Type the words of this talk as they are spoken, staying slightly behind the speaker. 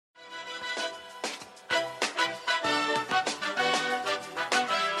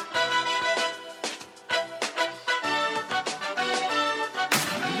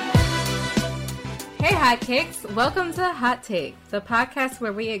hotcakes. Welcome to Hot Take, the podcast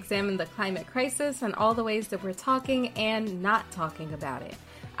where we examine the climate crisis and all the ways that we're talking and not talking about it.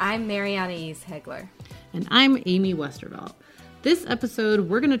 I'm Mariana East-Hegler. And I'm Amy Westervelt. This episode,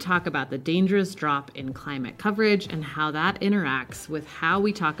 we're going to talk about the dangerous drop in climate coverage and how that interacts with how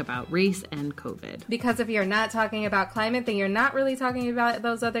we talk about race and COVID. Because if you're not talking about climate, then you're not really talking about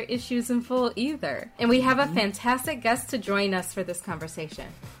those other issues in full either. And we have a fantastic guest to join us for this conversation.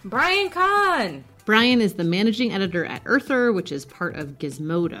 Brian Kahn! Brian is the managing editor at Earther, which is part of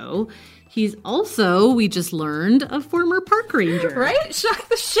Gizmodo. He's also, we just learned, a former park ranger. Right? Shocked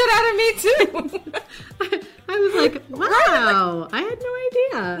the shit out of me, too. I was like, wow, I had no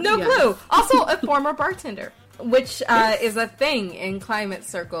idea. No clue. Also, a former bartender, which is a thing in climate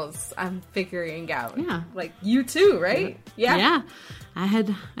circles I'm figuring out. Yeah. Like, you too, right? Yeah.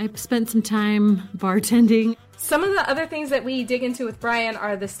 I spent some time bartending. Some of the other things that we dig into with Brian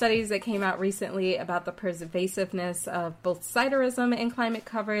are the studies that came out recently about the pervasiveness of both siderism in climate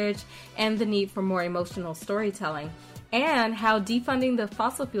coverage and the need for more emotional storytelling, and how defunding the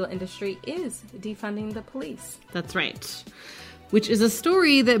fossil fuel industry is defunding the police. That's right. Which is a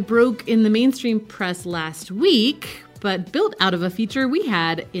story that broke in the mainstream press last week, but built out of a feature we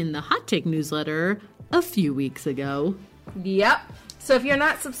had in the Hot Take newsletter a few weeks ago. Yep. So if you're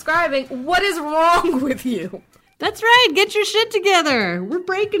not subscribing, what is wrong with you? That's right. Get your shit together. We're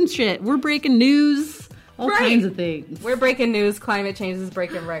breaking shit. We're breaking news. All kinds of things. We're breaking news. Climate change is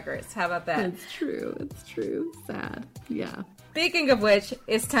breaking records. How about that? It's true. It's true. Sad. Yeah. Speaking of which,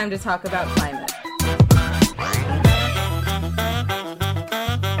 it's time to talk about climate.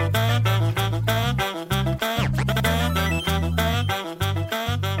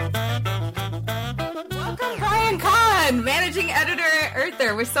 Welcome, Brian Kahn, managing editor at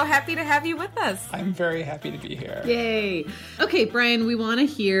Earther. We're so happy to have you with us. I'm very happy to be here. Yay. Okay, Brian, we want to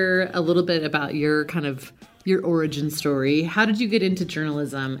hear a little bit about your origin story. How did you get into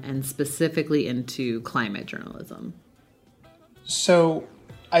journalism and specifically into climate journalism? So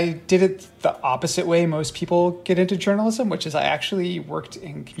I did it the opposite way most people get into journalism, which is I actually worked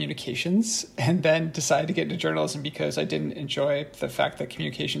in communications and then decided to get into journalism because I didn't enjoy the fact that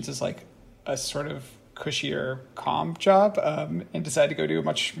communications is like a sort of cushier, calm job, and decided to go do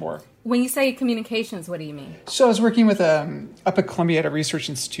much more. When you say communications, what do you mean? So I was working with up at Columbia at a research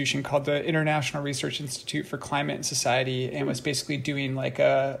institution called the International Research Institute for Climate and Society, and was basically doing like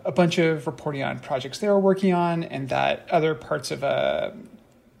a bunch of reporting on projects they were working on, and that other parts of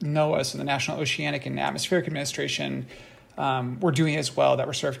NOAA, so the National Oceanic and Atmospheric Administration, were doing as well, that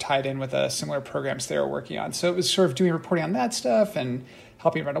were sort of tied in with similar programs they were working on. So it was sort of doing reporting on that stuff and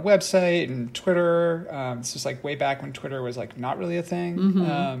helping run a website and Twitter. This was like way back when Twitter was like not really a thing.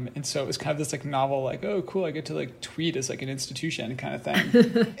 Mm-hmm. And so it was kind of this like novel, like, oh, cool, I get to like tweet as like an institution kind of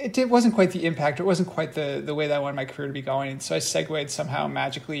thing. It wasn't quite the impact. It wasn't quite the way that I wanted my career to be going. And so I segued somehow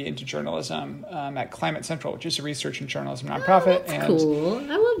magically into journalism at Climate Central, which is a research and journalism nonprofit. That's cool.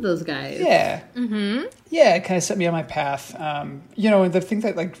 I love those guys. Yeah. Mm-hmm. Yeah, it kind of set me on my path. And the thing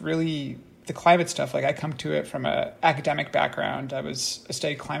that like really... the climate stuff, like I come to it from an academic background. I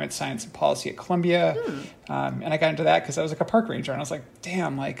studied climate science and policy at Columbia. And I got into that because I was like a park ranger. And I was like,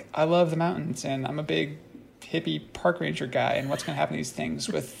 damn, like I love the mountains and I'm a big hippie park ranger guy. And what's going to happen to these things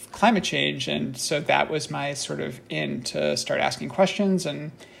with climate change? And so that was my sort of in to start asking questions.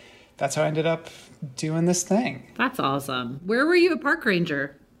 And that's how I ended up doing this thing. That's awesome. Where were you a park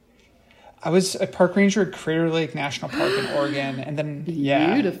ranger? I was a park ranger at Crater Lake National Park in Oregon. And then,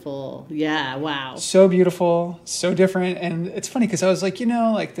 yeah. Beautiful. Yeah, wow. So beautiful, so different. And it's funny because I was like,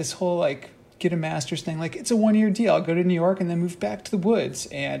 like this whole like get a master's thing, like it's a 1-year deal. I'll go to New York and then move back to the woods.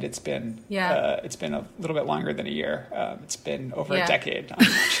 And it's been a little bit longer than a year. It's been over a decade,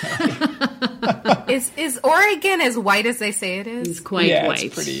 unfortunately. Is Oregon as white as they say it is? It's quite white.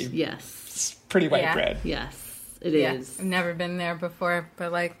 It's pretty, yes. It's pretty white bread. Yes, it is. I've never been there before,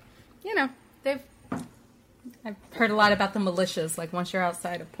 but like, I've heard a lot about the militias. Like once you're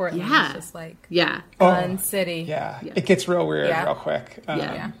outside of Portland, it's just like fun city. Yeah, it gets real weird real quick.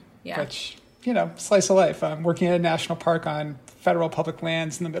 Which, slice of life. I'm working at a national park on federal public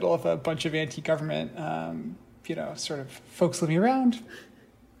lands in the middle of a bunch of anti-government, sort of folks living around.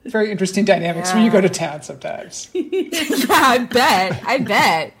 Very interesting dynamics when you go to town sometimes. I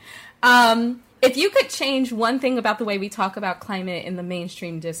bet. If you could change one thing about the way we talk about climate in the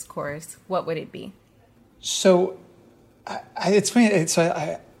mainstream discourse, what would it be? So, it's funny.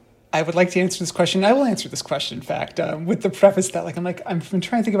 So I would like to answer this question. I will answer this question, in fact, with the preface that I've been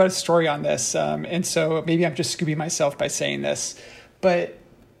trying to think about a story on this, and so maybe I'm just scooping myself by saying this, but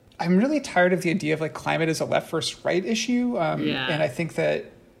I'm really tired of the idea of like climate as a left versus right issue, and I think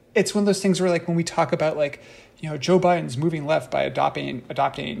that it's one of those things where like when we talk about like, Joe Biden's moving left by adopting,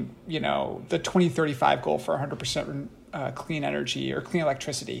 the 2035 goal for 100% clean energy or clean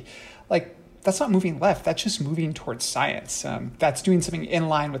electricity, like that's not moving left. That's just moving towards science. That's doing something in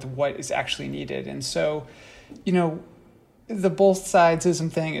line with what is actually needed. And so, the both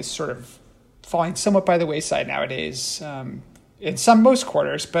sidesism thing is sort of falling somewhat by the wayside nowadays in most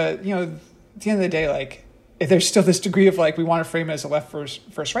quarters. But, at the end of the day, like there's still this degree of like we want to frame it as a left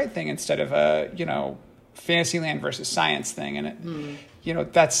versus right thing instead of a, Fantasyland versus science thing. And,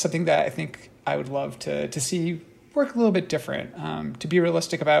 that's something that I think I would love to see work a little bit different, to be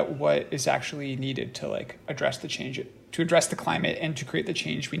realistic about what is actually needed to like address the climate and to create the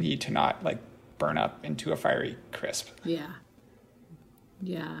change we need to not like burn up into a fiery crisp.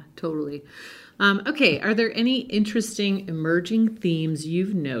 Yeah, totally. Okay, are there any interesting emerging themes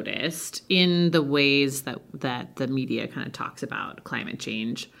you've noticed in the ways that the media kind of talks about climate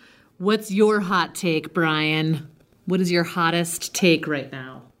change? What's your hot take, Brian? What is your hottest take right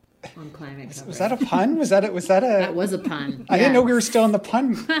now on climate coverage? Was that a pun? That was a... That was a pun. I didn't know we were still in the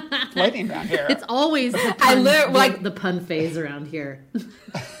pun lightning round here. It's always the pun, the pun phase around here.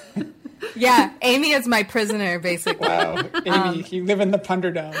 Yeah, Amy is my prisoner, basically. Wow, Amy, you live in the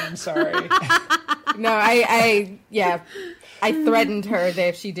Punderdome. I'm sorry. No, I threatened her that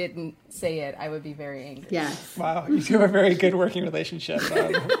if she didn't say it, I would be very angry. Yeah. Wow, you two have a very good working relationship.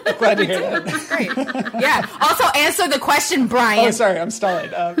 Glad to hear that. That's great. Yeah. Also, answer the question, Brian. Oh, sorry, I'm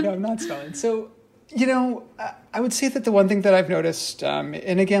stalling. No, I'm not stalling. So, I would say that the one thing that I've noticed,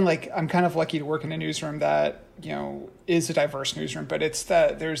 and again, like I'm kind of lucky to work in a newsroom that, is a diverse newsroom, but it's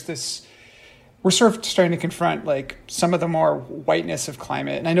that there's this, we're sort of starting to confront like some of the more whiteness of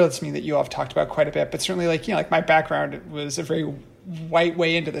climate. And I know that's something that you all have talked about quite a bit, but certainly like, like my background was a very white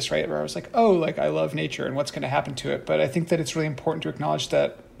way into this, right? Where I was like, oh, like I love nature and what's going to happen to it. But I think that it's really important to acknowledge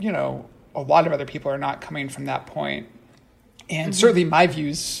that, a lot of other people are not coming from that point. And certainly my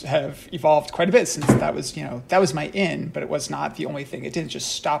views have evolved quite a bit since that was my in, but it was not the only thing. It didn't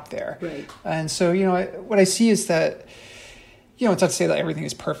just stop there. Right. And so, what I see is that, it's not to say that everything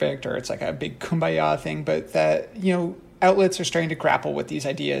is perfect or it's like a big kumbaya thing, but that, outlets are starting to grapple with these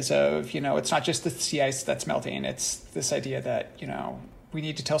ideas of, it's not just the sea ice that's melting. It's this idea that, we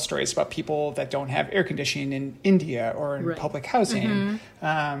need to tell stories about people that don't have air conditioning in India or in public housing,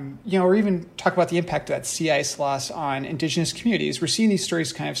 or even talk about the impact of that sea ice loss on indigenous communities. We're seeing these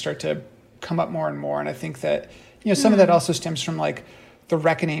stories kind of start to come up more and more. And I think that, some of that also stems from like the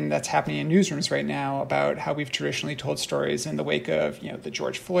reckoning that's happening in newsrooms right now about how we've traditionally told stories in the wake of, the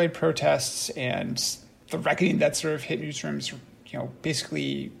George Floyd protests and the reckoning that sort of hit newsrooms,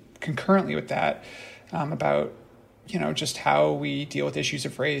 basically concurrently with that, about, just how we deal with issues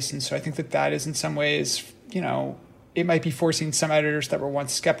of race. And so I think that is in some ways, it might be forcing some editors that were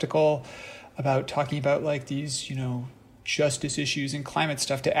once skeptical about talking about like these, justice issues and climate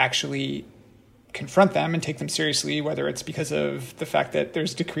stuff to actually confront them and take them seriously, whether it's because of the fact that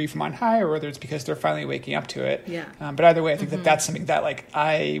there's a decree from on high or whether it's because they're finally waking up to it. Yeah. But either way, I think that's something that like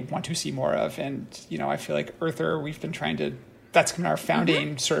I want to see more of. And, I feel like Earther, we've been trying to, that's kind of our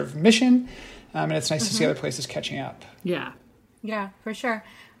founding sort of mission. And it's nice to see other places catching up. Yeah. Yeah, for sure.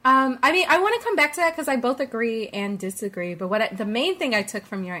 I want to come back to that because I both agree and disagree. But the main thing I took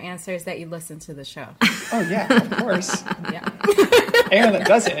from your answer is that you listen to the show. Oh, yeah, of course. Yeah. Anyone that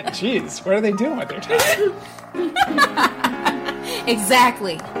doesn't, geez, what are they doing with their time?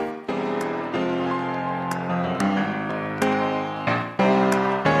 Exactly.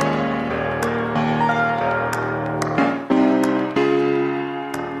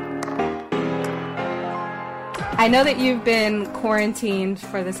 I know that you've been quarantined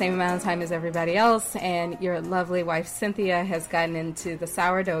for the same amount of time as everybody else, and your lovely wife Cynthia has gotten into the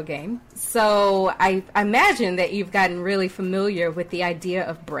sourdough game. So I imagine that you've gotten really familiar with the idea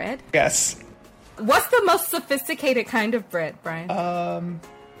of bread. Yes. What's the most sophisticated kind of bread, Brian?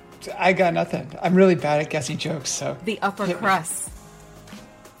 I got nothing. I'm really bad at guessing jokes, so... The upper crust.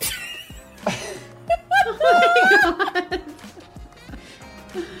 Oh, my God.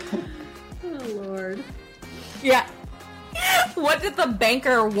 Oh, Lord. Yeah. What did the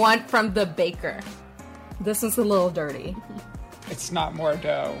banker want from the baker? This is a little dirty. It's not more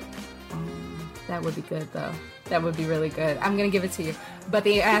dough. That would be good, though. That would be really good. I'm going to give it to you. But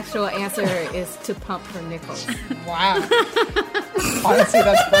the actual answer is to pump for nickels. Wow. Honestly,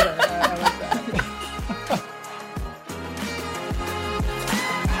 that's better. I like that.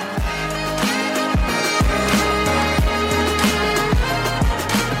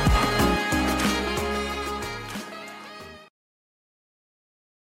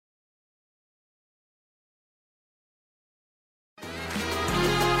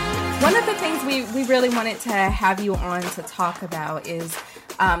 one of the things we really wanted to have you on to talk about is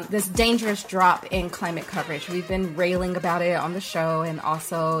this dangerous drop in climate coverage. We've been railing about it on the show and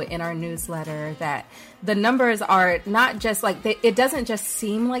also in our newsletter that the numbers are not just like, it doesn't just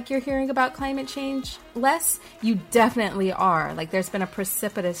seem like you're hearing about climate change less. You definitely are. Like there's been a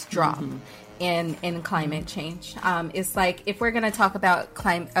precipitous drop in climate change. It's like if we're going to talk about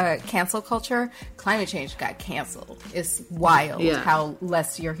cancel culture, climate change got canceled. It's wild how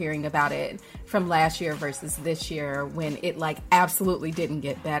less you're hearing about it from last year versus this year when it like absolutely didn't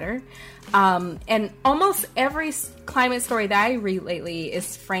get better. And almost every climate story that I read lately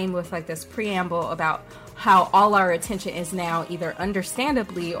is framed with like this preamble about how all our attention is now either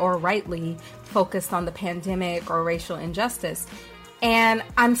understandably or rightly focused on the pandemic or racial injustice. And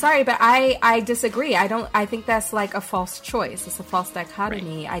I'm sorry, but I disagree. I think that's like a false choice. It's a false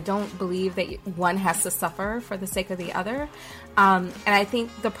dichotomy. Right. I don't believe that one has to suffer for the sake of the other. And I think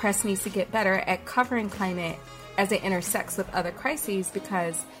the press needs to get better at covering climate as it intersects with other crises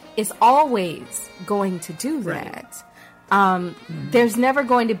because it's always going to do that. There's never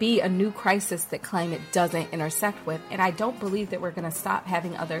going to be a new crisis that climate doesn't intersect with. And I don't believe that we're going to stop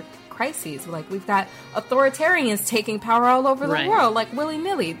having other crises. Like we've got authoritarians taking power all over the world, like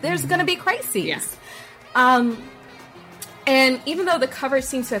willy-nilly. There's going to be crises. Yeah. And even though the coverage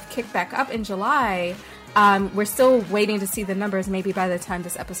seems to have kicked back up in July, we're still waiting to see the numbers. Maybe by the time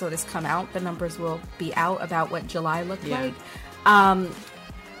this episode has come out, the numbers will be out about what July looked like.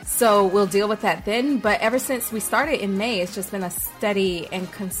 So we'll deal with that then. But ever since we started in May, it's just been a steady and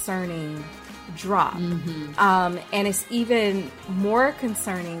concerning drop. And it's even more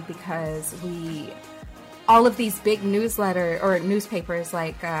concerning because all of these big newspapers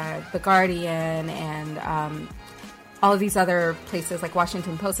like The Guardian and all of these other places like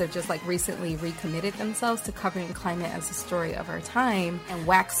Washington Post have just like recently recommitted themselves to covering climate as a story of our time and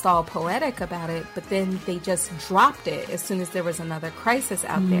waxed all poetic about it, but then they just dropped it as soon as there was another crisis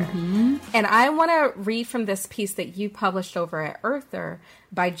out there. And I want to read from this piece that you published over at Earther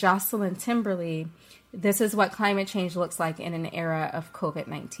by Jocelyn Timberly. This is what climate change looks like in an era of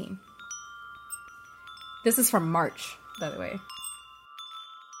COVID-19. This is from March, by the way.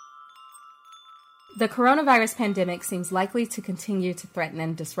 The coronavirus pandemic seems likely to continue to threaten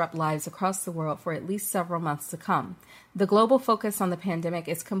and disrupt lives across the world for at least several months to come. The global focus on the pandemic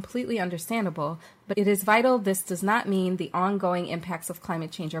is completely understandable, but it is vital this does not mean the ongoing impacts of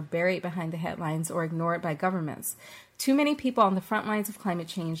climate change are buried behind the headlines or ignored by governments. Too many people on the front lines of climate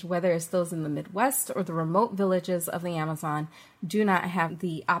change, whether it's those in the Midwest or the remote villages of the Amazon, do not have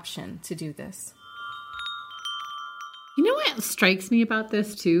the option to do this. You know what strikes me about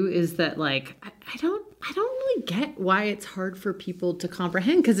this too is that like I don't really get why it's hard for people to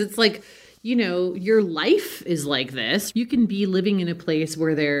comprehend because it's like, you know, your life is like this. You can be living in a place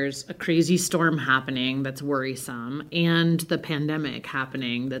where there's a crazy storm happening that's worrisome and the pandemic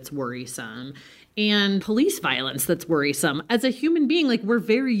happening that's worrisome and police violence that's worrisome. As a human being, like we're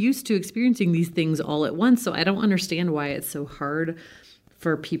very used to experiencing these things all at once. So I don't understand why it's so hard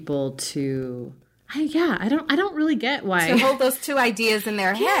for people to I don't really get why. To hold those two ideas in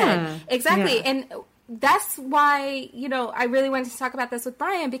their head. Exactly. Yeah. And that's why, you know, I really wanted to talk about this with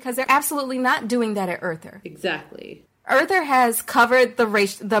Brian because they're absolutely not doing that at Earther. Exactly. Earther has covered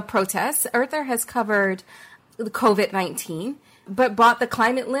the protests. Earther has covered the COVID-19, but brought the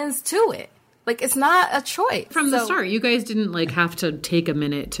climate lens to it. Like, it's not a choice. From the start, you guys didn't, like, have to take a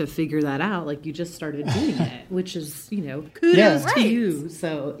minute to figure that out. Like, you just started doing it, which is, you know, kudos to you.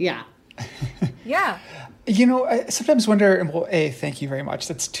 So, yeah. Yeah. You know, I sometimes wonder, and well, thank you very much.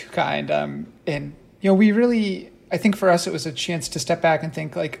 That's too kind. And, you know, we really, I think for us, it was a chance to step back and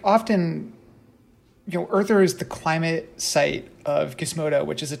think, like, often, you know, Earther is the climate site of Gizmodo,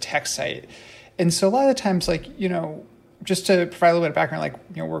 which is a tech site. And so a lot of the times, like, you know, just to provide a little bit of background, like,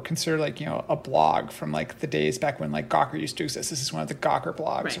 you know, we're considered like, you know, a blog from like the days back when like Gawker used to exist. This is one of the Gawker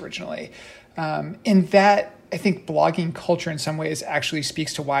blogs originally. And that, I think blogging culture in some ways actually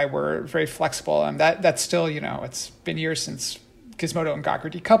speaks to why we're very flexible. And that's still, you know, it's been years since Gizmodo and Gawker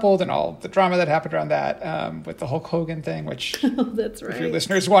decoupled and all the drama that happened around that with the Hulk Hogan thing, which that's right. If your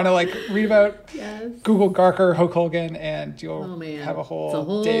listeners want to like read about, Google Gawker, Hulk Hogan, and you'll have a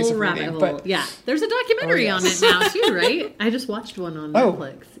whole days of rabbit reading. hole. But yeah, there's a documentary on it now too, right? I just watched one on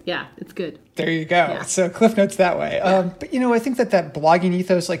Netflix. Yeah, it's good. There you go. Yeah. So Cliff Notes that way. Yeah. But, you know, I think that blogging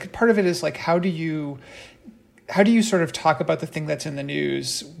ethos, like part of it is like, how do you sort of talk about the thing that's in the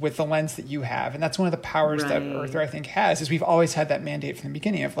news with the lens that you have? And that's one of the powers that Earther, I think, has, is we've always had that mandate from the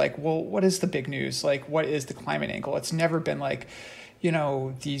beginning of like, well, what is the big news? Like, what is the climate angle? It's never been like, you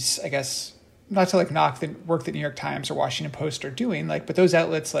know, these, I guess, not to like knock the work that New York Times or Washington Post are doing, like, but those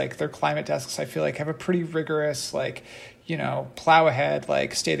outlets, like their climate desks, I feel like have a pretty rigorous, like, plow ahead,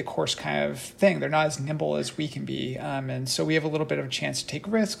 like stay the course kind of thing. They're not as nimble as we can be. And so we have a little bit of a chance to take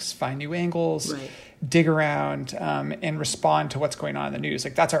risks, find new angles, right, dig around, and respond to what's going on in the news.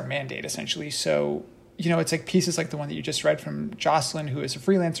 Like that's our mandate essentially. So, it's like pieces like the one that you just read from Jocelyn, who is a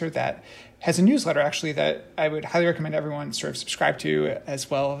freelancer that has a newsletter actually that I would highly recommend everyone sort of subscribe to,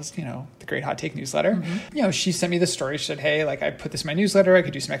 as well as, the Great Hot Take newsletter. Mm-hmm. She sent me the story. She said, hey, like I put this in my newsletter. I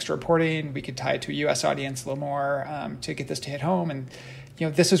could do some extra reporting. We could tie it to a U.S. audience a little more to get this to hit home. And,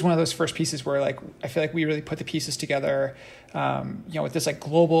 this is one of those first pieces where like, I feel like we really put the pieces together, with this like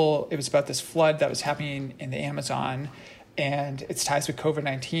global, it was about this flood that was happening in the Amazon, and its ties with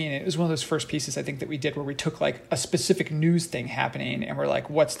COVID-19. It was one of those first pieces I think that we did where we took like a specific news thing happening and we're like,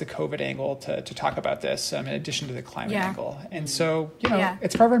 what's the COVID angle to talk about this in addition to the climate angle? And so,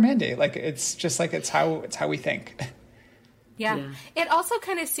 it's part of our mandate. Like, it's just like, it's how we think. Yeah. It also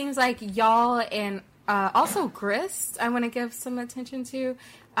kind of seems like y'all and also Grist, I want to give some attention to,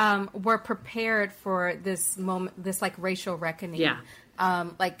 were prepared for this moment, this like racial reckoning. Yeah.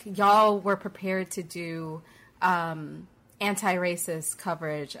 Like y'all were prepared to do, anti-racist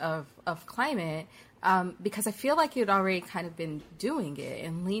coverage of climate, because I feel like you'd already kind of been doing it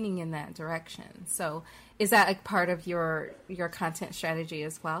and leaning in that direction. So is that like part of your content strategy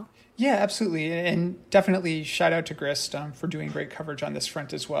as well? Yeah, absolutely. And definitely shout out to Grist for doing great coverage on this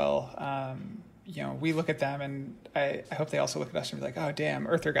front as well. We look at them and I hope they also look at us and be like, oh, damn,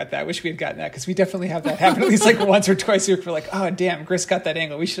 Earther got that. Wish we had gotten that. Because we definitely have that happen at least like once or twice a week. We're like, oh, damn, Grist got that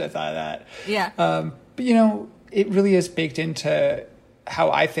angle. We should have thought of that. Yeah. But, it really is baked into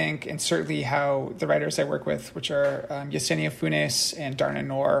how I think, and certainly how the writers I work with, which are Yesenia Funes and Darna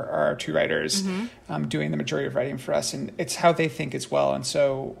Noor, are our two writers doing the majority of writing for us. And it's how they think as well. And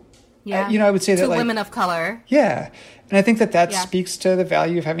so, I would say that like women of color. Yeah. And I think that speaks to the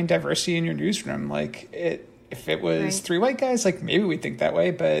value of having diversity in your newsroom. Like if it was three white guys, like maybe we'd think that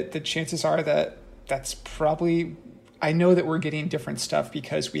way, but the chances are that that's probably, I know that we're getting different stuff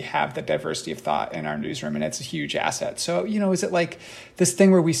because we have the diversity of thought in our newsroom, and it's a huge asset. So, is it like this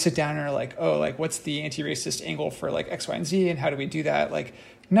thing where we sit down and are like, oh, like what's the anti-racist angle for like X, Y, and Z, and how do we do that? Like,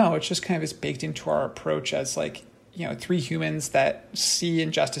 no, it's just kind of is baked into our approach as like, three humans that see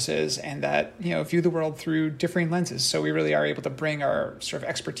injustices and that, view the world through differing lenses. So we really are able to bring our sort of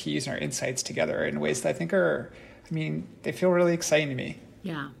expertise and our insights together in ways that I think they feel really exciting to me.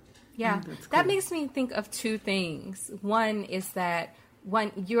 Yeah. Yeah, that makes me think of two things. One is that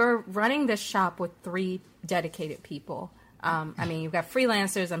you're running this shop with three dedicated people. You've got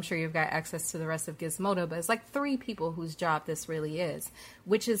freelancers. I'm sure you've got access to the rest of Gizmodo, but it's like three people whose job this really is,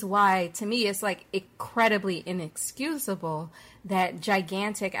 which is why, to me, it's like incredibly inexcusable that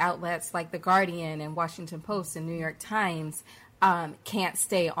gigantic outlets like The Guardian and Washington Post and New York Times can't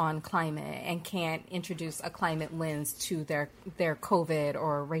stay on climate and can't introduce a climate lens to their COVID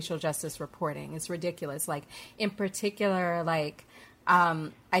or racial justice reporting. It's ridiculous. Like, in particular, like,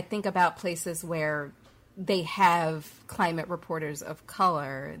 I think about places where they have climate reporters of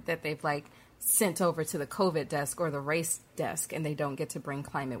color that they've, like, sent over to the COVID desk or the race desk, and they don't get to bring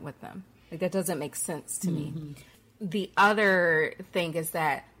climate with them. Like, that doesn't make sense to me. The other thing is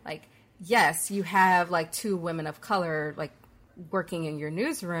that, like, yes, you have, like, two women of color, like, working in your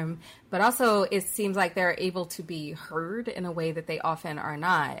newsroom, but also it seems like they're able to be heard in a way that they often are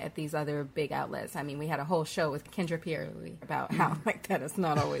not at these other big outlets. I mean, we had a whole show with Kendra Pierre-Louis about how like that is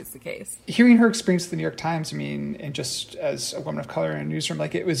not always the case. Hearing her experience at the New York Times, and just as a woman of color in a newsroom,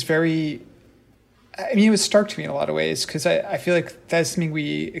 like it was very, it was stark to me in a lot of ways, because I feel like that's something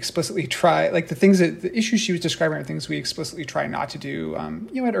we explicitly try, like the issues she was describing are things we explicitly try not to do,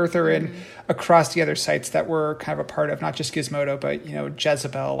 at Earther and across the other sites that we're kind of a part of, not just Gizmodo, but,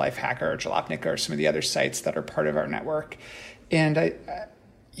 Jezebel, Lifehacker, Jalopnik are some of the other sites that are part of our network. And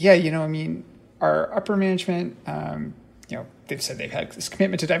our upper management, they've said they've had this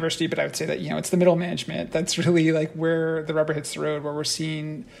commitment to diversity, but I would say that, it's the middle management that's really like where the rubber hits the road, where we're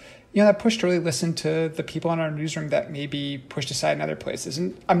seeing that push to really listen to the people in our newsroom that may be pushed aside in other places.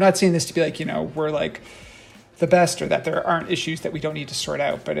 And I'm not saying this to be like, we're like the best or that there aren't issues that we don't need to sort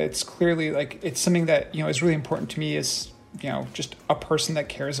out, but it's clearly like, it's something that, is really important to me as, just a person that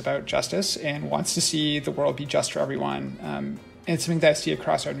cares about justice and wants to see the world be just for everyone. And it's something that I see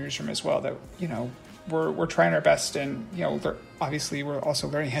across our newsroom as well, that, we're trying our best, and, obviously we're also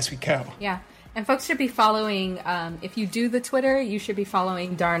learning as we go. Yeah. And folks should be following, if you do the Twitter, you should be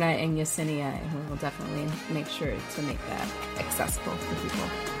following Darna and Yesenia, and we'll definitely make sure to make that accessible for people.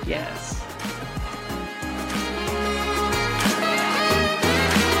 Yes.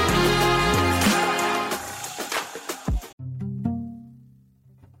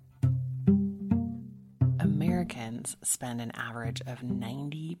 spend an average of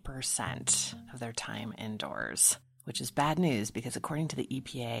 90% of their time indoors, which is bad news because according to the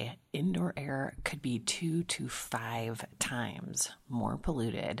EPA, indoor air could be 2 to 5 times more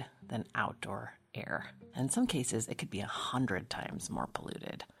polluted than outdoor air. In some cases, it could be 100 times more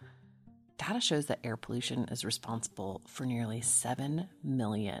polluted. Data shows that air pollution is responsible for nearly 7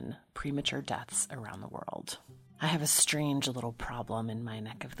 million premature deaths around the world. I have a strange little problem in my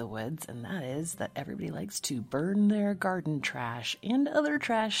neck of the woods, and that is that everybody likes to burn their garden trash and other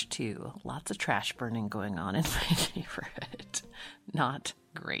trash too. Lots of trash burning going on in my neighborhood. Not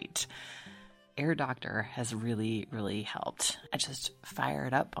great. Air Doctor has really, really helped. I just fire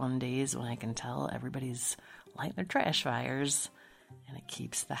it up on days when I can tell everybody's lighting their trash fires, and it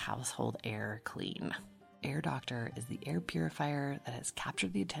keeps the household air clean. Air Doctor is the air purifier that has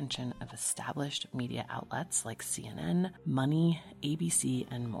captured the attention of established media outlets like CNN, Money, ABC,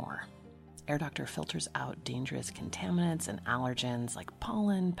 and more. Air Doctor filters out dangerous contaminants and allergens like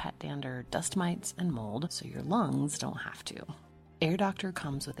pollen, pet dander, dust mites, and mold, so your lungs don't have to. Air Doctor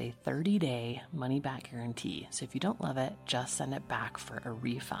comes with a 30-day money-back guarantee, so if you don't love it, just send it back for a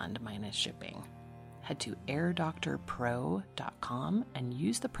refund minus shipping. Head to airdoctorpro.com and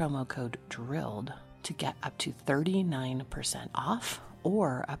use the promo code DRILLED to get up to 39% off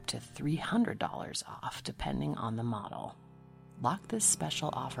or up to $300 off, depending on the model. Lock this special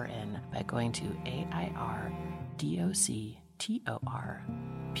offer in by going to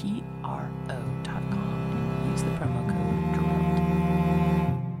airdoctorpro.com and use the promo code DRILLED.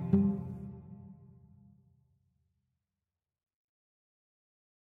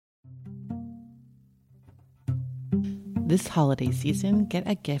 This holiday season, get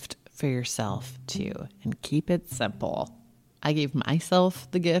a gift for yourself too, and keep it simple. I gave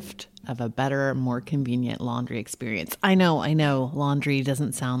myself the gift of a better, more convenient laundry experience. I know, laundry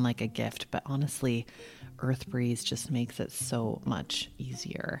doesn't sound like a gift, but honestly, Earth Breeze just makes it so much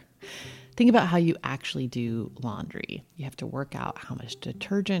easier. Think about how you actually do laundry. You have to work out how much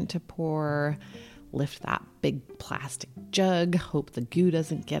detergent to pour, lift that big plastic jug, hope the goo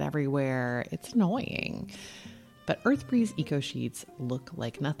doesn't get everywhere. It's annoying. But Earth Breeze Eco Sheets look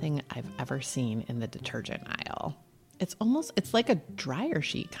like nothing I've ever seen in the detergent aisle. It's like a dryer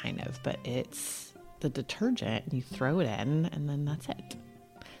sheet kind of, but it's the detergent and you throw it in and then that's it.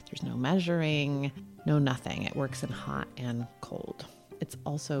 There's no measuring, no nothing. It works in hot and cold. It's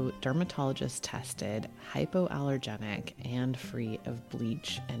also dermatologist tested, hypoallergenic, and free of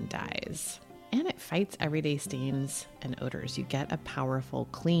bleach and dyes. And it fights everyday stains and odors. You get a powerful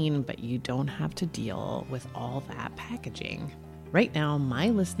clean, but you don't have to deal with all that packaging. Right now,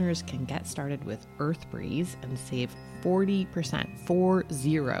 my listeners can get started with Earth Breeze and save 40%,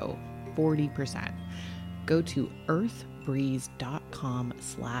 40%. Go to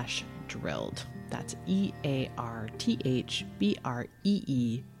earthbreeze.com/drilled. That's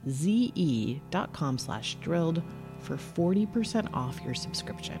EARTHBREEZE.com/drilled for 40% off your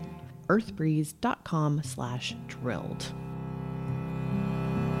subscription. earthbreeze.com/drilled.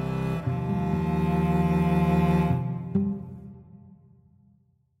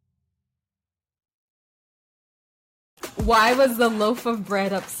 Why was the loaf of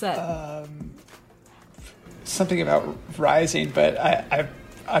bread upset? Something about rising, but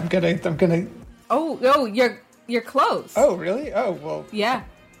I'm gonna. Oh, you're close. Oh, really? Oh, well. Yeah.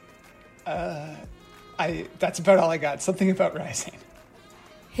 That's about all I got. Something about rising.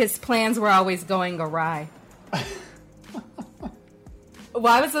 His plans were always going awry.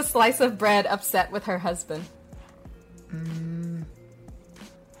 Why was a slice of bread upset with her husband?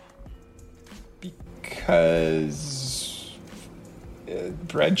 Because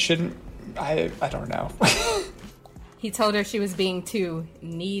bread shouldn't. I don't know. He told her she was being too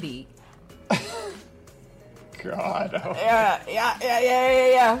needy. God. Oh.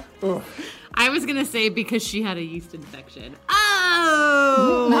 Yeah. Ooh. I was going to say because she had a yeast infection.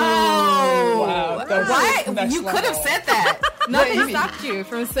 Oh! No! Wow. Why? Next You level. could have said that. Nothing stopped you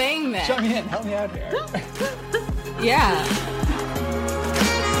from saying that. Show me in. Help me out here. Yeah.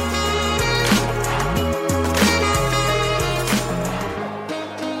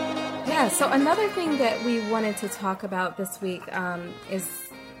 Yeah, so another thing that we wanted to talk about this week is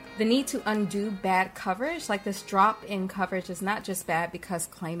the need to undo bad coverage. Like, this drop in coverage is not just bad because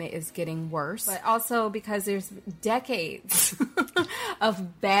climate is getting worse, but also because there's decades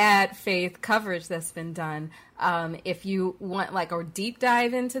of bad faith coverage that's been done. If you want like a deep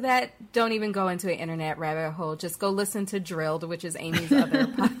dive into that, don't even go into an internet rabbit hole. Just go listen to Drilled, which is Amy's other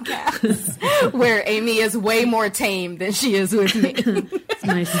podcast, where Amy is way more tame than she is with me. It's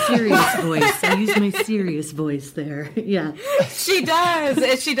my serious voice. I use my serious voice there. Yeah. She does.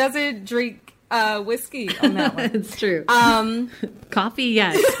 And she doesn't drink whiskey on that one. It's true. Coffee,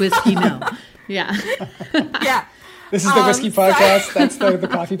 yes. Whiskey, no. Yeah. Yeah. This is the whiskey podcast. That's the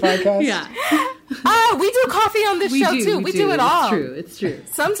coffee podcast. Yeah. We do coffee on this show too. We do it all. It's true.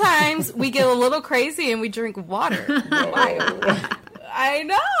 Sometimes we get a little crazy and we drink water. I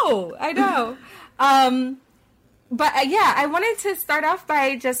know. But yeah, I wanted to start off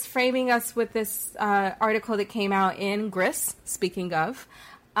by just framing us with this article that came out in Grist, speaking of,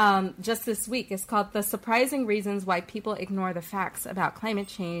 just this week. It's called The Surprising Reasons Why People Ignore the Facts About Climate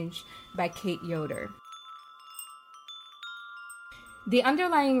Change by Kate Yoder. The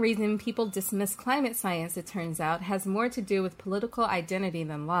underlying reason people dismiss climate science, it turns out, has more to do with political identity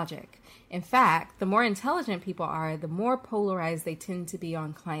than logic. In fact, the more intelligent people are, the more polarized they tend to be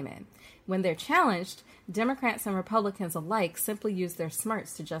on climate. When they're challenged, Democrats and Republicans alike simply use their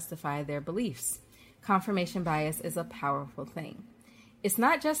smarts to justify their beliefs. Confirmation bias is a powerful thing. It's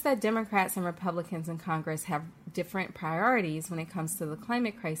not just that Democrats and Republicans in Congress have different priorities when it comes to the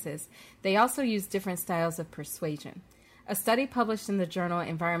climate crisis. They also use different styles of persuasion. A study published in the journal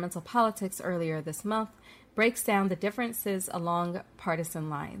Environmental Politics earlier this month breaks down the differences along partisan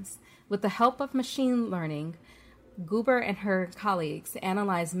lines. With the help of machine learning, Goober and her colleagues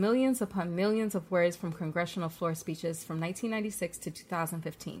analyzed millions upon millions of words from congressional floor speeches from 1996 to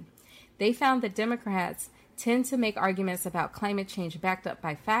 2015. They found that Democrats tend to make arguments about climate change backed up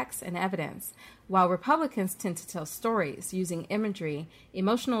by facts and evidence, while Republicans tend to tell stories using imagery,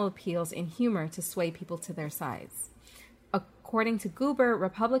 emotional appeals, and humor to sway people to their sides. According to Goober,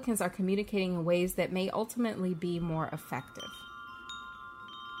 Republicans are communicating in ways that may ultimately be more effective.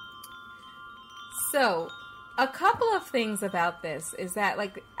 So, a couple of things about this is that,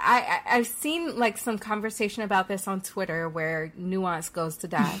 like, I've seen, like, some conversation about this on Twitter where nuance goes to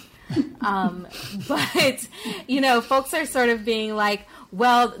die. But, you know, folks are sort of being like,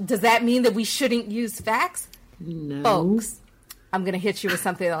 well, does that mean that we shouldn't use facts? No. Folks, I'm going to hit you with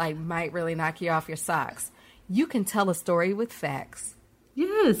something that, like, might really knock you off your socks. You can tell a story with facts.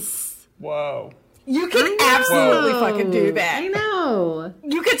 Yes. Whoa. You can absolutely fucking do that. I know.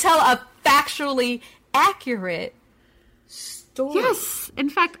 You can tell a factually accurate story. Yes. In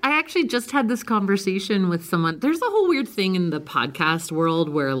fact, I actually just had this conversation with someone. There's a whole weird thing in the podcast world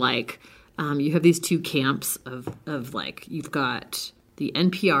where, like, you have these two camps of like, you've got the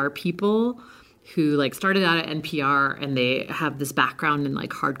NPR people who, like, started out at NPR and they have this background in,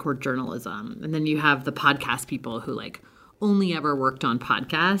 like, hardcore journalism. And then you have the podcast people who, like, only ever worked on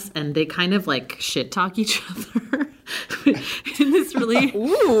podcasts, and they kind of, like, shit talk each other in this really...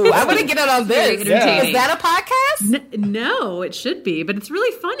 Ooh, I want to get out on this. Yeah. Is that a podcast? No, it should be, but it's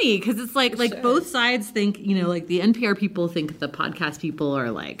really funny because it's like both sides think, you know, like, the NPR people think the podcast people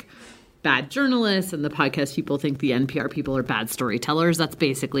are, like, bad journalists, and the podcast people think the NPR people are bad storytellers. That's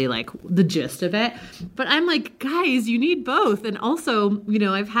basically, like, the gist of it. But I'm like, guys, you need both. And also, you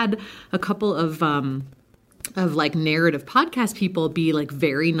know, I've had a couple of like narrative podcast people be like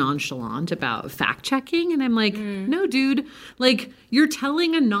very nonchalant about fact checking. And I'm like, no, dude, like, you're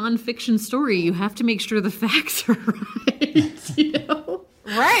telling a nonfiction story. You have to make sure the facts are right, you know?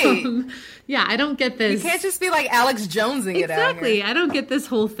 Right. Yeah, I don't get this. You can't just be like Alex Jonesing it out here. Exactly. I don't get this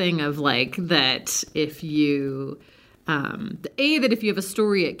whole thing of, like, that if you, that if you have a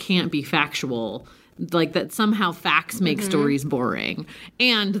story, it can't be factual. Like, that somehow facts make stories boring.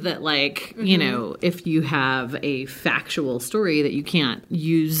 And that, like, you know, if you have a factual story, that you can't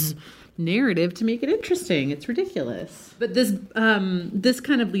use narrative to make it interesting. It's ridiculous. But this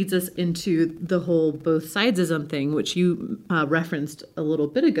kind of leads us into the whole both sidesism thing, which you referenced a little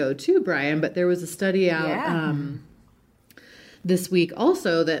bit ago too, Brian. But there was a study out this week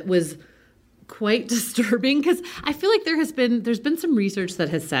also that was quite disturbing, because I feel like there's been some research that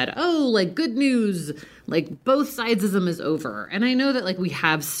has said, oh, like, good news, like, both sidesism is over. And I know that, like, we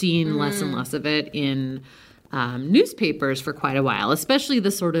have seen less and less of it in newspapers for quite a while, especially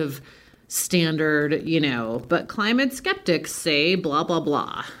the sort of standard, you know, but climate skeptics say blah, blah,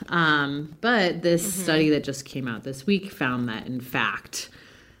 blah. But this study that just came out this week found that, in fact,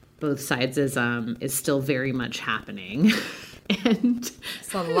 both sidesism is still very much happening. And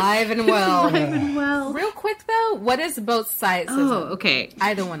it's alive and well. Alive and well. Real quick, though, what is both sidesism? Oh, okay.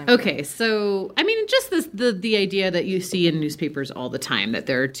 I don't want to. Okay, so, I mean, just the idea that you see in newspapers all the time, that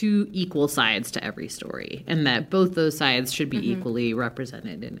there are two equal sides to every story, and that both those sides should be equally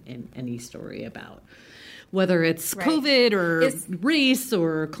represented in any story about whether it's COVID or race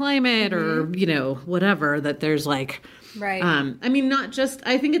or climate or, you know, whatever, that there's, like... Right. I mean, not just,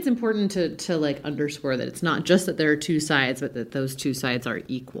 I think it's important to like underscore that it's not just that there are two sides, but that those two sides are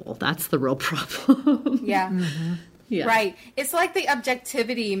equal. That's the real problem. Yeah. Yeah. Right. It's like the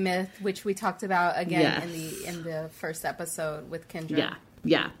objectivity myth, which we talked about again Yes. in the first episode with Kendra.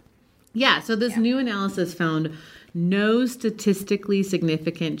 Yeah. So this new analysis found no statistically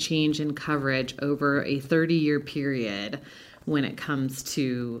significant change in coverage over a 30-year period when it comes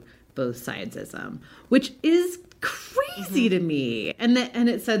to both sidesism, which is crazy to me. And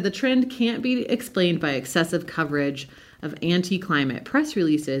it said the trend can't be explained by excessive coverage of anti-climate press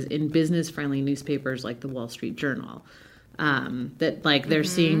releases in business-friendly newspapers like the Wall Street Journal. That like they're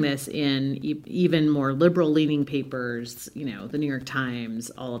seeing this in even more liberal-leaning papers, you know, the New York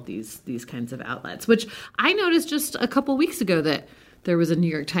Times, all of these kinds of outlets. Which I noticed just a couple weeks ago that there was a New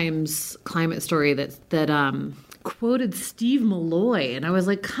York Times climate story that quoted Steve Malloy, and I was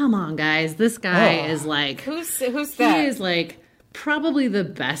like, "Come on, guys, this guy is like Who's he that? is like probably the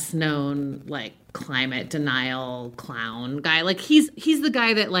best known like climate denial clown guy. Like he's the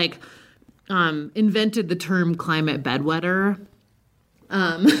guy that like invented the term climate bedwetter.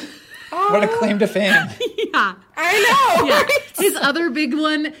 What a claim to fame. Yeah. I know. Yeah. Right? His other big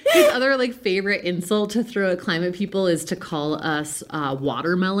one, his other like favorite insult to throw at climate people is to call us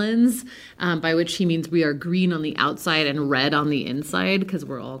watermelons, by which he means we are green on the outside and red on the inside because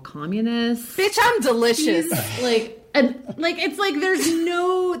we're all communists. Bitch, I'm delicious. He's, like, and like it's like there's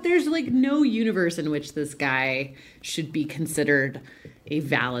no universe in which this guy should be considered a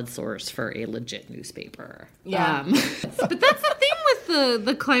valid source for a legit newspaper. Yeah. But that's the thing with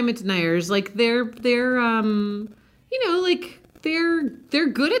the climate deniers. Like they're you know, like they're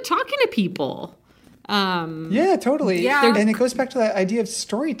good at talking to people. Yeah, totally. Yeah. And it goes back to that idea of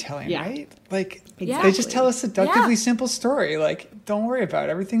storytelling, right? Like Exactly. they just tell a seductively simple story. Like, don't worry about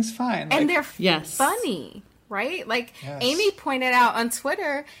it. Everything's fine. And like, they're funny, right? Like Yes. Amy pointed out on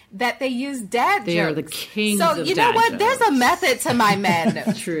Twitter that they use dad They jokes. are the kings So of you know dad what? There's a jokes. method to my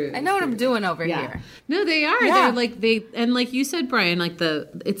madness. True. I know what I'm doing over here. No, they are. Yeah. They're like and like you said, Brian, like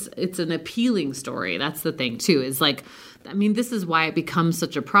it's an appealing story. That's the thing too. Is like, I mean, this is why it becomes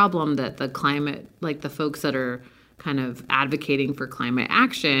such a problem that the climate, like the folks that are kind of advocating for climate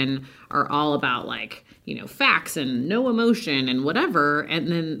action are all about like, you know, facts and no emotion and whatever.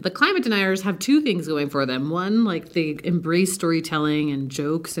 And then the climate deniers have two things going for them. One, like they embrace storytelling and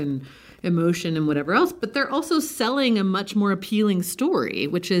jokes and emotion and whatever else, but they're also selling a much more appealing story,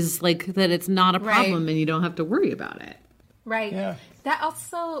 which is like that it's not a problem and you don't have to worry about it. Right. Yeah. That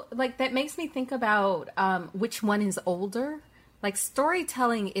also, like, that makes me think about which one is older. Like,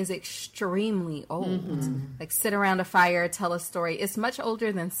 storytelling is extremely old. Like, sit around a fire, tell a story. It's much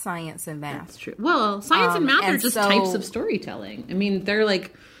older than science and math. That's true. Well, science and math are and just so- types of storytelling. I mean, they're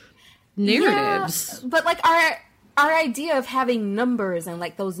like narratives. Yeah, but, like, our idea of having numbers and,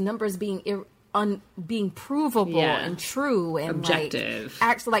 like, those numbers being being provable and true and objective. like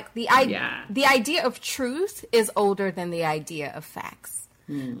actually like the idea of truth is older than the idea of facts.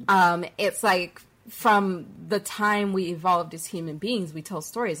 It's like from the time we evolved as human beings, we tell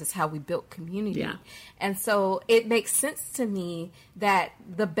stories. It's how we built community. And so it makes sense to me that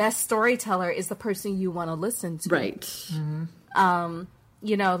the best storyteller is the person you want to listen to. Right.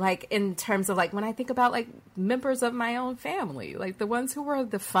 You know, like in terms of like when I think about like members of my own family, like the ones who were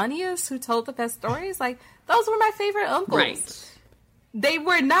the funniest, who told the best stories, like those were my favorite uncles. Right. They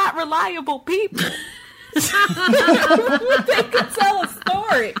were not reliable people. They could tell a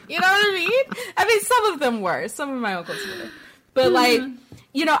story. You know what I mean? I mean, some of them were. Some of my uncles were. But like,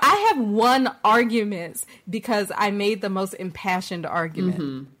 you know, I have won arguments because I made the most impassioned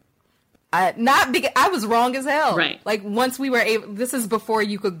argument. Not because I was wrong as hell. Right. Like once we were able, this is before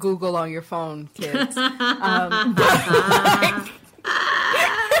you could Google on your phone, kids. But,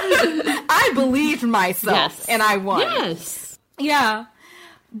 I believed myself and I won. Yes. Yeah.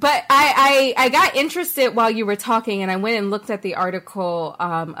 But I got interested while you were talking, and I went and looked at the article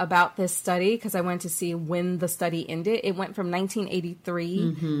about this study because I wanted to see when the study ended. It went from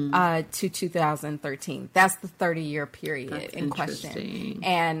 1983 to 2013. That's the 30-year period in question.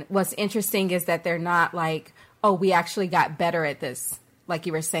 And what's interesting is that they're not like, oh, we actually got better at this, like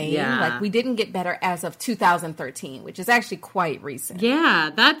you were saying. Yeah. Like we didn't get better as of 2013, which is actually quite recent. Yeah,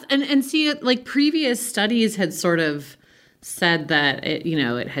 that's and see, like previous studies had sort of said that it, you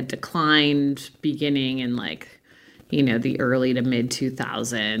know, it had declined beginning in like, you know, the early to mid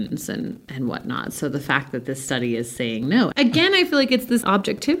 2000s and whatnot. So the fact that this study is saying no, again, I feel like it's this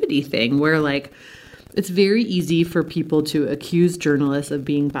objectivity thing where like it's very easy for people to accuse journalists of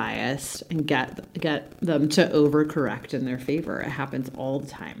being biased and get them to overcorrect in their favor. It happens all the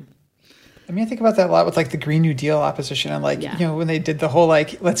time. I mean, I think about that a lot with like the Green New Deal opposition and like, you know, when they did the whole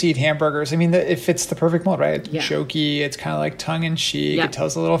like, let's eat hamburgers. I mean, it fits the perfect mold, right? It's jokey. It's kind of like tongue in cheek. It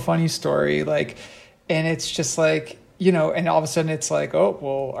tells a little funny story. Like, and it's just like, and all of a sudden it's like, oh,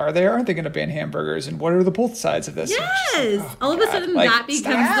 well, aren't they going to ban hamburgers? And what are the both sides of this? Yes. Like, all of a sudden that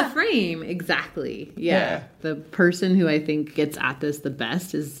becomes stop. the frame. Exactly. Yeah. The person who I think gets at this the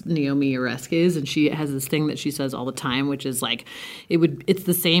best is Naomi Oreskes, and she has this thing that she says all the time, which is like, it's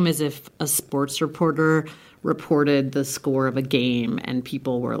the same as if a sports reporter reported the score of a game and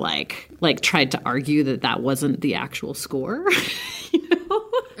people were like tried to argue that wasn't the actual score.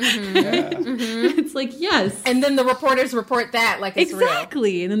 It's like, yes. And then the reporters report that like it's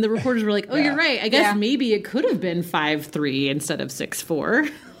exactly real. And then the reporters were like, oh, you're right. I guess maybe it could have been 5-3 instead of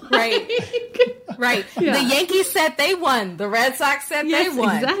 6-4. Right. Right. Yeah. The Yankees said they won. The Red Sox said they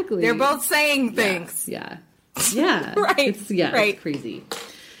won. Exactly. They're both saying things. Yeah. Right. It's crazy.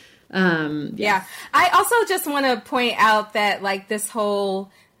 Yeah. I also just want to point out that like this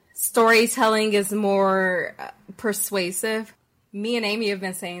whole storytelling is more persuasive. Me and Amy have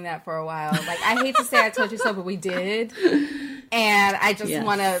been saying that for a while. Like, I hate to say I told you so, but we did. And I just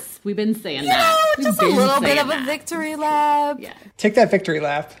want to... We've been saying that. Just a little bit of a victory lap. Yeah. Take that victory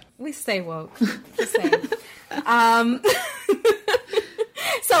lap. We stay woke. Just saying.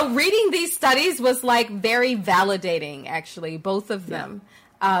 So reading these studies was, like, very validating, actually. Both of them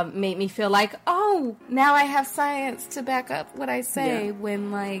made me feel like, oh, now I have science to back up what I say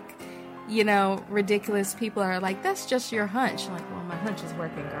when, like... ridiculous people are like, that's just your hunch. I'm like, well, my hunch is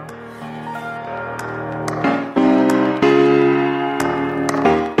working, girl.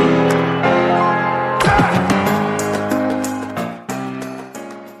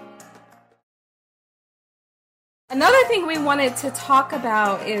 Another thing we wanted to talk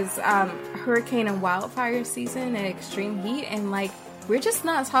about is hurricane and wildfire season and extreme heat. And, like, we're just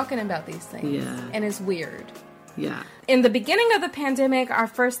not talking about these things. Yeah. And it's weird. Yeah. In the beginning of the pandemic, our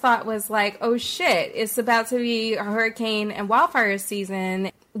first thought was like, oh shit, it's about to be a hurricane and wildfire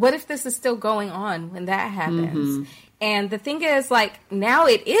season. What if this is still going on when that happens? Mm-hmm. And the thing is, like, now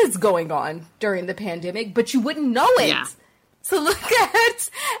it is going on during the pandemic, but you wouldn't know it. Yeah. So look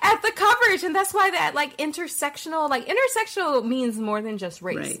at the coverage. And that's why that, like, intersectional means more than just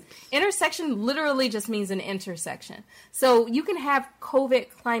race. Right. Intersection literally just means an intersection. So you can have COVID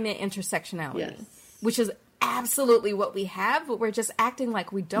climate intersectionality, which is absolutely what we have, but we're just acting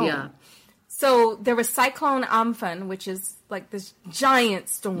like we don't. Yeah. So there was Cyclone Amphan, which is like this giant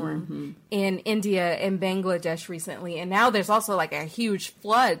storm in India and Bangladesh recently. And now there's also like a huge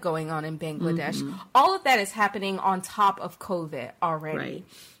flood going on in Bangladesh. All of that is happening on top of COVID already. Right.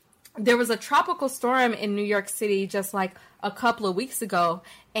 There was a tropical storm in New York City just like a couple of weeks ago,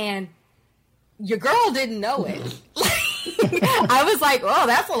 and your girl didn't know it. I was like, oh,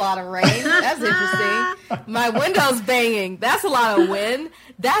 that's a lot of rain. That's interesting. My window's banging. That's a lot of wind.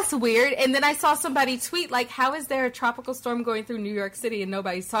 That's weird. And then I saw somebody tweet, like, how is there a tropical storm going through New York City and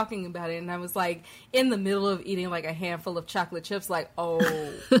nobody's talking about it? And I was like, in the middle of eating like a handful of chocolate chips, like, oh,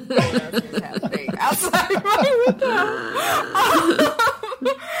 that's what's happening outside my window.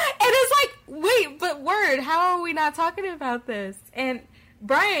 And it's like, wait, but word, how are we not talking about this? And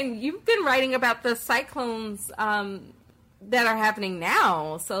Brian, you've been writing about the cyclones that are happening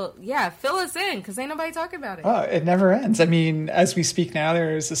now. So, yeah, fill us in, because ain't nobody talking about it. Oh, it never ends. I mean, as we speak now,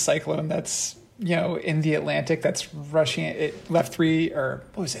 there's a cyclone that's, in the Atlantic that's rushing. It left I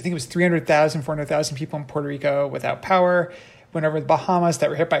think it was 300,000, 400,000 people in Puerto Rico without power. Went over the Bahamas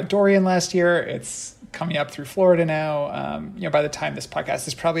that were hit by Dorian last year. It's coming up through Florida now. By the time this podcast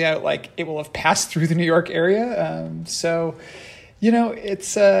is probably out, like, it will have passed through the New York area.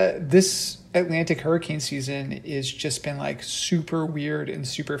 It's this Atlantic hurricane season is just been like super weird and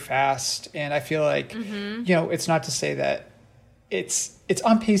super fast. And I feel like, it's not to say that it's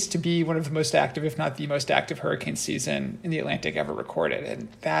on pace to be one of the most active, if not the most active hurricane season in the Atlantic ever recorded. And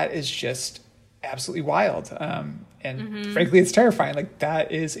that is just absolutely wild. Frankly, it's terrifying. Like,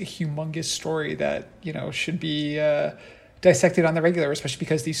 that is a humongous story that, should be dissected on the regular, especially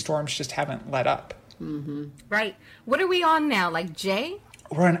because these storms just haven't let up. Mm-hmm. Right. What are we on now? Like J?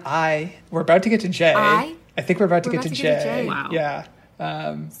 We're on I. We're about to get to J. I think we're about to get to J. Wow. Yeah.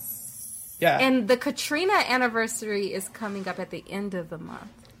 Yeah. And the Katrina anniversary is coming up at the end of the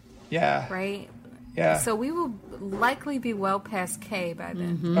month. Yeah. Right? Yeah. So we will likely be well past K by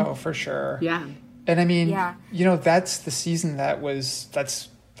then. Mm-hmm. Oh, for sure. Yeah. And I mean, that's the season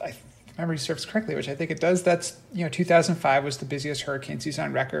if memory serves correctly, which I think it does. That's, 2005 was the busiest hurricane season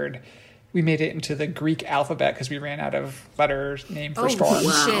on record. We made it into the Greek alphabet because we ran out of letters named for storms.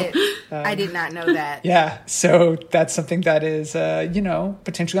 Oh, shit. I did not know that. Yeah. So that's something that is,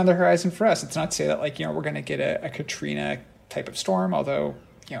 potentially on the horizon for us. It's not to say that, like, we're going to get a Katrina type of storm, although,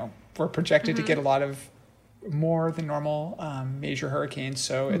 we're projected to get a lot of more than normal major hurricanes.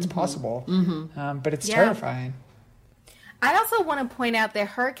 So it's possible. But it's terrifying. I also want to point out that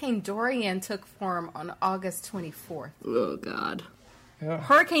Hurricane Dorian took form on August 24th. Oh, God. Yeah.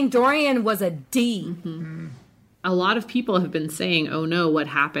 Hurricane Dorian was a D. Mm-hmm. A lot of people have been saying, oh, no, what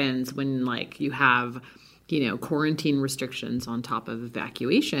happens when, like, you have, you know, quarantine restrictions on top of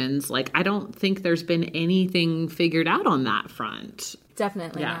evacuations? Like, I don't think there's been anything figured out on that front.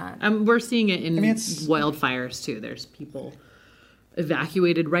 Definitely not. We're seeing it in wildfires, too. There's people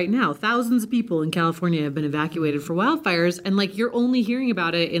evacuated right now. Thousands of people in California have been evacuated for wildfires, and like you're only hearing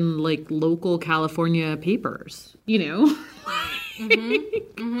about it in like local California papers, you know?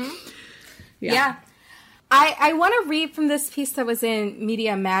 Mm-hmm. Mm-hmm. Yeah. I want to read from this piece that was in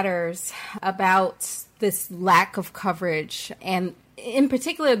Media Matters about this lack of coverage, and in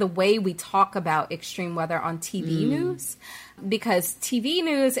particular the way we talk about extreme weather on TV news. Because TV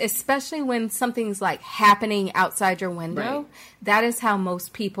news, especially when something's like happening outside your window, that is how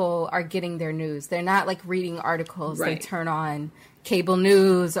most people are getting their news. They're not like reading articles. They turn on cable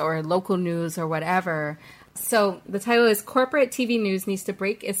news or local news or whatever. So the title is Corporate TV News Needs to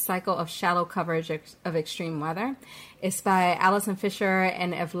Break Its Cycle of Shallow Coverage of Extreme Weather. It's by Allison Fisher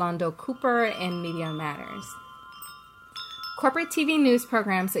and Evlondo Cooper in Media Matters. Corporate TV news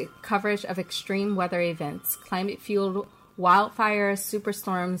programs coverage of extreme weather events, climate-fueled wildfires,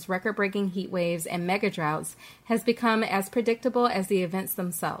 superstorms, record-breaking heat waves, and mega droughts has become as predictable as the events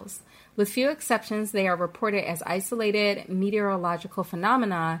themselves. With few exceptions, they are reported as isolated meteorological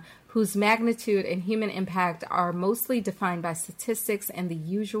phenomena whose magnitude and human impact are mostly defined by statistics and the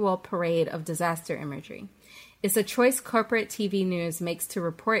usual parade of disaster imagery. It's a choice corporate TV news makes to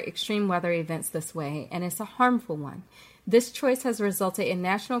report extreme weather events this way, and it's a harmful one. This choice has resulted in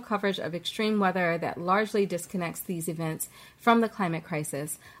national coverage of extreme weather that largely disconnects these events from the climate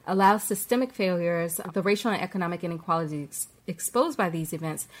crisis, allows systemic failures, the racial and economic inequalities exposed by these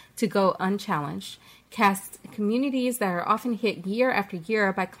events to go unchallenged, casts communities that are often hit year after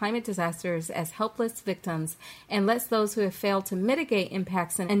year by climate disasters as helpless victims, and lets those who have failed to mitigate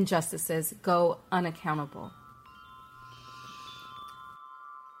impacts and injustices go unaccountable.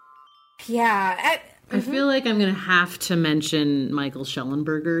 Yeah, I feel like I'm going to have to mention Michael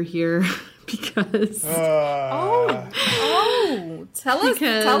Schellenberger here because... Tell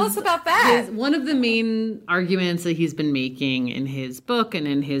us about that. One of the main arguments that he's been making in his book and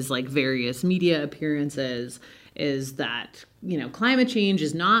in his like various media appearances is that, you know, climate change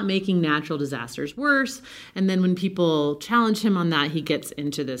is not making natural disasters worse. And then when people challenge him on that, he gets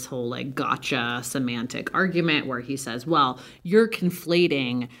into this whole like gotcha semantic argument where he says, well, you're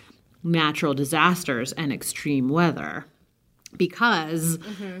conflating natural disasters and extreme weather because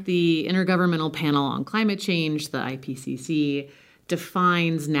the Intergovernmental Panel on Climate Change, the IPCC,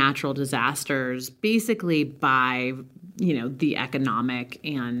 defines natural disasters basically by, you know, the economic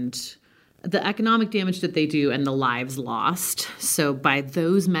damage that they do and the lives lost. So by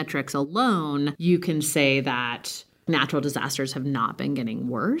those metrics alone, you can say that natural disasters have not been getting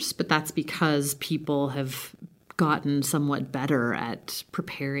worse, but that's because people have gotten somewhat better at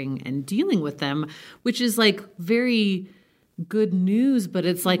preparing and dealing with them, which is like very good news, but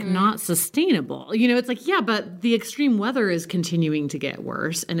it's like not sustainable. You know, it's like, yeah, but the extreme weather is continuing to get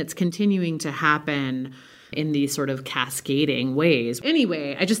worse and it's continuing to happen in these sort of cascading ways.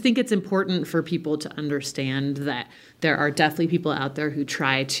 Anyway, I just think it's important for people to understand that there are definitely people out there who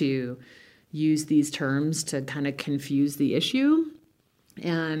try to use these terms to kind of confuse the issue.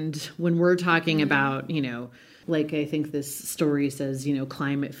 And when we're talking about, you know, like I think this story says, you know,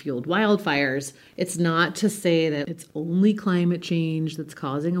 climate-fueled wildfires, it's not to say that it's only climate change that's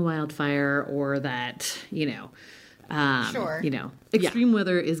causing a wildfire or that, you know, extreme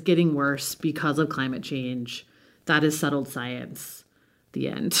weather is getting worse because of climate change. That is settled science. The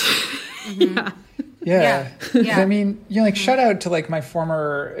end. Yeah. I mean, you know, like shout out to like my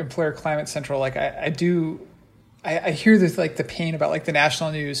former employer, Climate Central. Like I hear this, like the pain about like the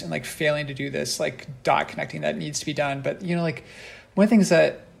national news and like failing to do this, like dot connecting that needs to be done. But, you know, like one of the things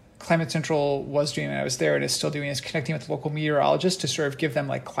that Climate Central was doing when I was there and is still doing is connecting with local meteorologists to sort of give them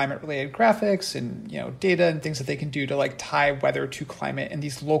like climate related graphics and, you know, data and things that they can do to like tie weather to climate and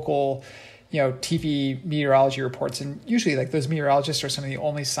these local, you know, TV meteorology reports. And usually like those meteorologists are some of the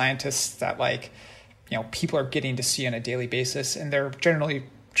only scientists that like, you know, people are getting to see on a daily basis. And they're generally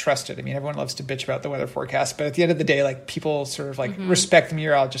trusted. I mean, everyone loves to bitch about the weather forecast, but at the end of the day, like people sort of like respect the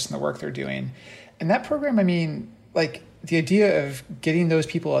meteorologists and the work they're doing. And that program, I mean, like the idea of getting those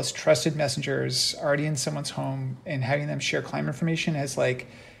people as trusted messengers already in someone's home and having them share climate information has like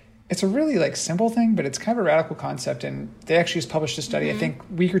it's a really like simple thing, but it's kind of a radical concept. And they actually just published a study, I think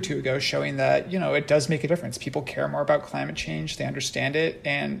a week or two ago, showing that, it does make a difference. People care more about climate change. They understand it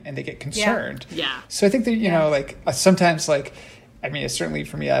and they get concerned. Yeah. So I think that, sometimes it's certainly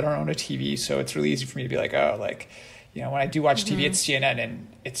for me, I don't own a TV, so it's really easy for me to be like, when I do watch TV, it's CNN and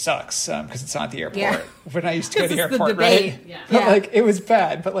it sucks because it's not at the airport. Yeah. When I used to go to the it's airport, debate. right? Yeah. But it was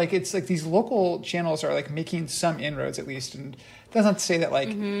bad. But it's these local channels are making some inroads at least. And that's not to say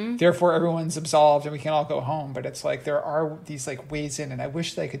that therefore everyone's absolved and we can all go home. But it's there are these ways in, and I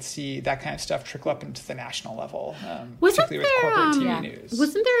wish that I could see that kind of stuff trickle up into the national level, particularly with corporate TV news.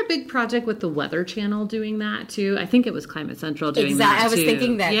 Wasn't there a big project with the Weather Channel doing that too? I think it was Climate Central doing that too. I was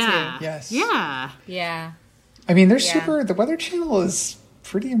thinking that too. Yes. Yeah. Yeah. I mean, the Weather Channel is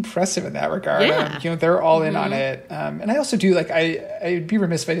pretty impressive in that regard. Yeah. They're all in on it. And I also do I'd be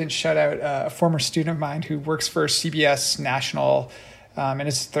remiss if I didn't shout out a former student of mine who works for CBS National and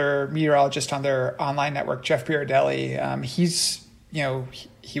is their meteorologist on their online network, Jeff Biardelli. He's,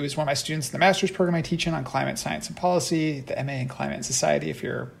 he was one of my students in the master's program I teach in on climate science and policy, the MA in climate and society, if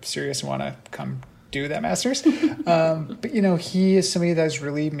you're serious and want to come do that master's. But he is somebody that is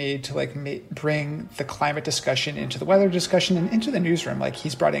really made to bring the climate discussion into the weather discussion and into the newsroom.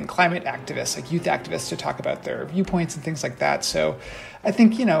 He's brought in climate activists, youth activists, to talk about their viewpoints and things like that. So I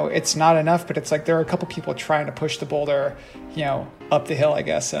think, it's not enough, but it's there are a couple people trying to push the boulder, up the hill, I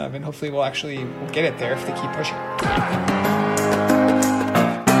guess. And hopefully we'll get it there if they keep pushing.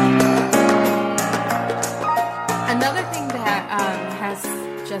 Another thing that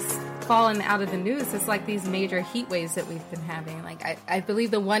has just fallen out of the news is these major heat waves that we've been having. I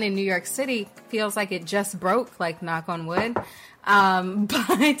believe the one in New York City feels like it just broke, knock on wood.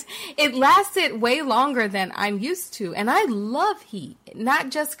 But it lasted way longer than I'm used to. And I love heat,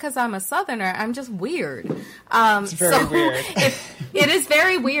 not just because I'm a Southerner. I'm just weird. It's very weird. It is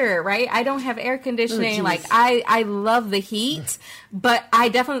very weird, right? I don't have air conditioning. I love the heat, but I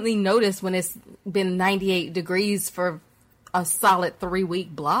definitely notice when it's been 98 degrees for a solid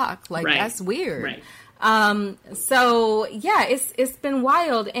 3-week block. Right. That's weird. Right. So yeah, it's been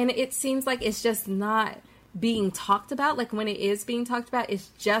wild, and it seems like it's just not being talked about. When it is being talked about, it's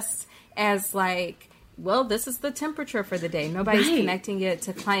just as this is the temperature for the day. Nobody's connecting it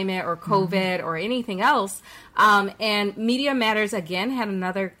to climate or COVID or anything else. And Media Matters again had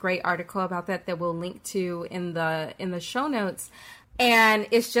another great article about that we'll link to in the show notes. And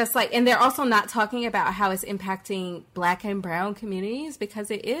it's just and they're also not talking about how it's impacting Black and brown communities,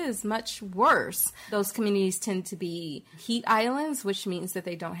 because it is much worse. Those communities tend to be heat islands, which means that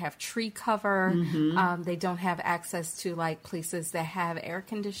they don't have tree cover. They don't have access to places that have air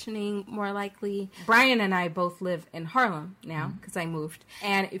conditioning, more likely. Brian and I both live in Harlem now because I moved.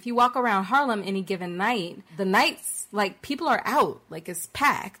 And if you walk around Harlem any given night, the nights, people are out, it's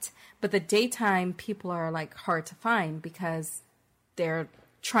packed. But the daytime, people are hard to find because they're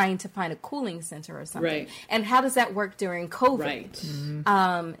trying to find a cooling center or something. Right. And how does that work during COVID?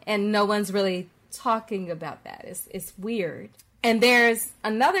 Right. And no one's really talking about that. It's weird. And there's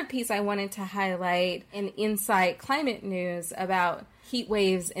another piece I wanted to highlight in Inside Climate News about heat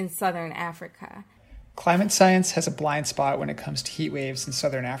waves in Southern Africa. Climate science has a blind spot when it comes to heat waves in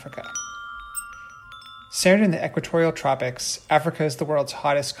Southern Africa. Centered in the equatorial tropics, Africa is the world's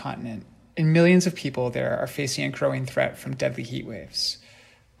hottest continent, and millions of people there are facing a growing threat from deadly heat waves.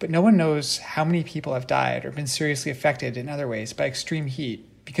 But no one knows how many people have died or been seriously affected in other ways by extreme heat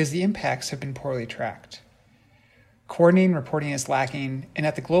because the impacts have been poorly tracked. Coordinating reporting is lacking, and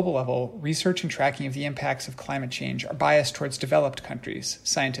at the global level, research and tracking of the impacts of climate change are biased towards developed countries,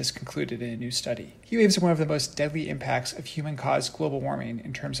 scientists concluded in a new study. Heat waves are one of the most deadly impacts of human-caused global warming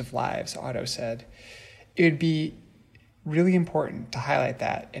in terms of lives, Otto said. It would be really important to highlight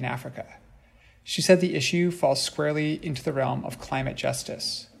that in Africa. She said the issue falls squarely into the realm of climate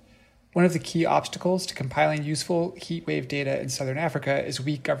justice. One of the key obstacles to compiling useful heat wave data in Southern Africa is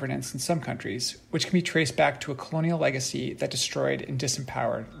weak governance in some countries, which can be traced back to a colonial legacy that destroyed and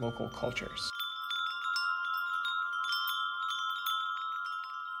disempowered local cultures.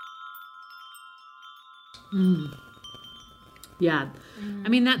 Yeah. I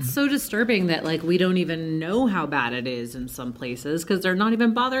mean, that's so disturbing that, we don't even know how bad it is in some places because they're not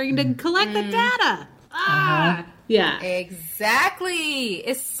even bothering to collect the data. Yeah. Exactly.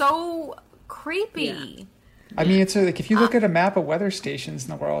 It's so creepy. Yeah. I mean, it's if you look at a map of weather stations in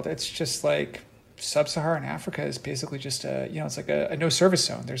the world, it's just sub-Saharan Africa is basically just it's a no-service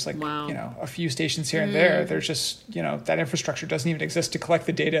zone. There's a few stations here and there. There's just, that infrastructure doesn't even exist to collect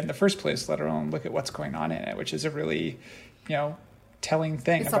the data in the first place, let alone look at what's going on in it, which is a really, telling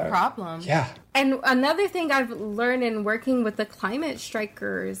thing. It's a problem. Yeah. And another thing I've learned in working with the climate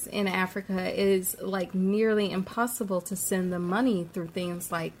strikers in Africa is like nearly impossible to send them money through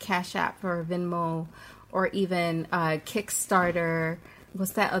things like Cash App or Venmo or even Kickstarter.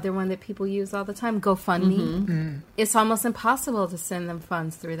 What's that other one that people use all the time? GoFundMe. Mm-hmm. It's almost impossible to send them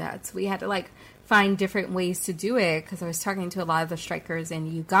funds through that. So we had to like find different ways to do it, because I was talking to a lot of the strikers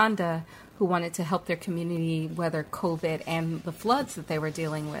in Uganda who wanted to help their community weather COVID and the floods that they were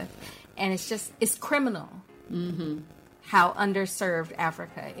dealing with. And it's criminal how underserved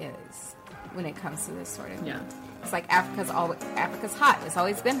Africa is when it comes to this sort of thing. Yeah. It's like Africa's hot. It's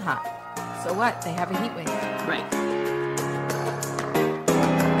always been hot. So what? They have a heat wave. Right.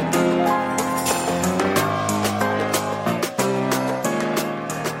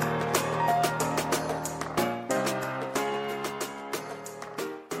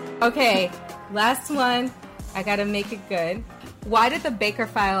 Okay, last one. I gotta make it good. Why did the baker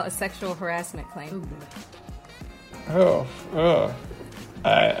file a sexual harassment claim? I'm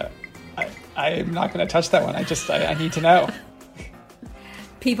not going to touch that one. I need to know.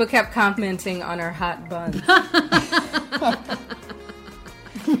 People kept commenting on her hot buns. That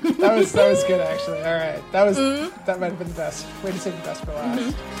was good, actually. All right, that might have been the best. Way to save the best for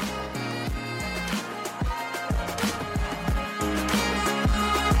last.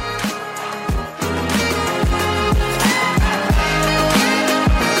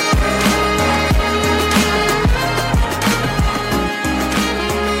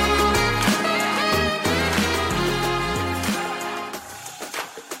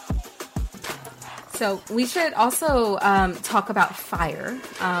 So we should also talk about fire.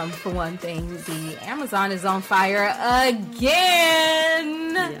 For one thing, the Amazon is on fire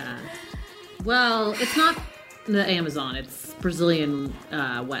again. Yeah. Well, it's not the Amazon. It's Brazilian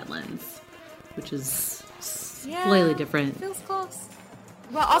wetlands, which is slightly different. Feels close.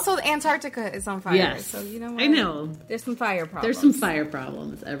 Well, also Antarctica is on fire. Yes. So you know what? I know. There's some fire problems. There's some fire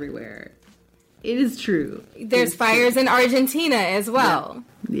problems everywhere. It is true. There's fires in Argentina as well.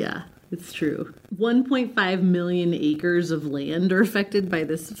 Yeah. It's true. 1.5 million acres of land are affected by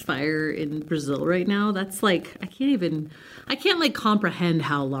this fire in Brazil right now. That's like, I can't like comprehend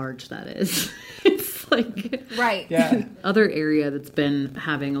how large that is. It's like, right. Yeah. Other area that's been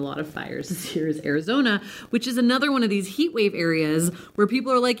having a lot of fires this year is Arizona, which is another one of these heat wave areas where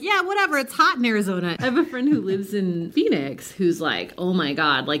people are like, yeah, whatever, it's hot in Arizona. I have a friend who lives in Phoenix who's like, oh my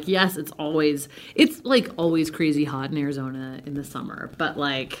God, like, yes, it's like always crazy hot in Arizona in the summer, but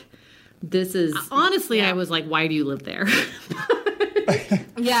like, this is honestly, I was like, why do you live there?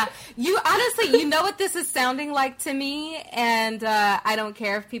 Yeah, you know what this is sounding like to me, and I don't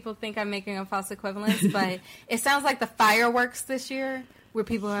care if people think I'm making a false equivalence, but it sounds like the fireworks this year, where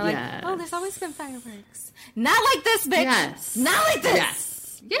people are like, oh, there's always been fireworks. Not like this, bitch. Yes. Not like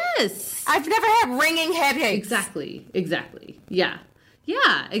this. Yes. I've never had ringing headaches. Exactly. Yeah,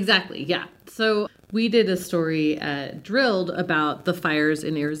 exactly. Yeah. So we did a story at Drilled about the fires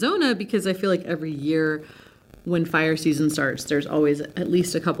in Arizona, because I feel like every year when fire season starts, there's always at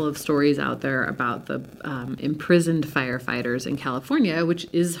least a couple of stories out there about the imprisoned firefighters in California, which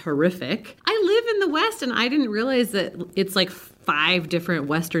is horrific. I live in the West, and I didn't realize that it's like 5 different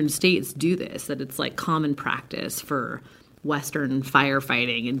Western states do this, that it's like common practice for Western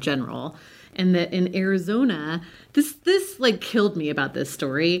firefighting in general. And that in Arizona, this like killed me about this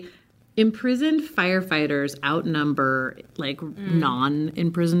story. Imprisoned firefighters outnumber like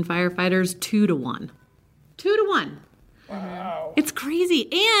non-imprisoned firefighters 2 to 1. 2 to 1. Wow. It's crazy.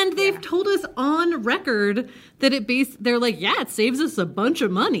 And they've told us on record that they're like, yeah, it saves us a bunch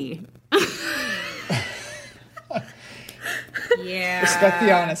of money. Yeah. Respect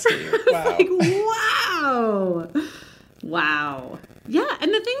the honesty. Wow. Like, wow. Yeah,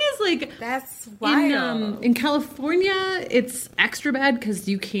 and the thing is, like, that's wild. In California, it's extra bad because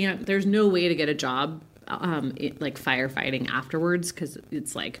there's no way to get a job, like firefighting afterwards, because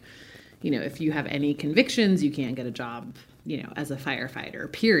it's like, if you have any convictions, you can't get a job, as a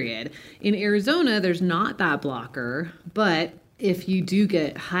firefighter, period. In Arizona, there's not that blocker, but if you do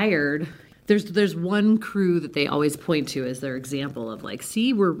get hired, there's one crew that they always point to as their example of like,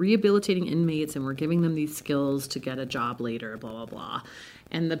 see, we're rehabilitating inmates and we're giving them these skills to get a job later, blah, blah, blah.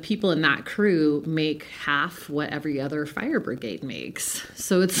 And the people in that crew make half what every other fire brigade makes.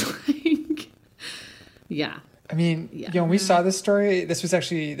 So it's like, yeah. I mean, when we saw this story, this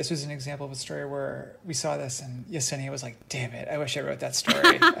was an example of a story where we saw this and Yesenia was like, damn it, I wish I wrote that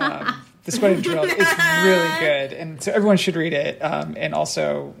story. This one in Drilled is really good. And so everyone should read it. And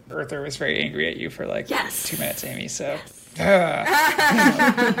also Earther was very angry at you for like 2 minutes, Amy. So But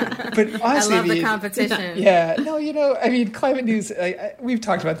honestly, I love the competition. Yeah, no, I mean, climate news. We've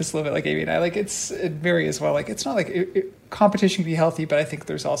talked about this a little bit, like Amy and I. Like, it vary as well. Like, it's not like competition can be healthy, but I think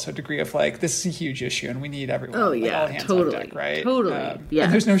there's also a degree of like this is a huge issue, and we need everyone. Oh like, yeah, all hands totally, on deck, right? Totally. Yeah.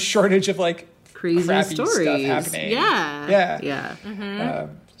 And there's no shortage of like crazy crappy stories stuff happening. Yeah.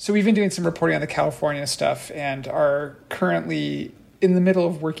 So we've been doing some reporting on the California stuff, and are currently in the middle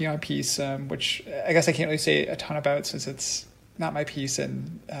of working on a piece, which I guess I can't really say a ton about since it's not my piece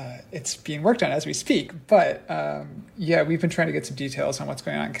and it's being worked on as we speak. But we've been trying to get some details on what's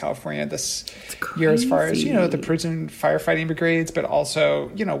going on in California this year as far as, the prison firefighting brigades, but also,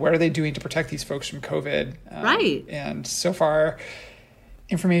 what are they doing to protect these folks from COVID? Right. And so far,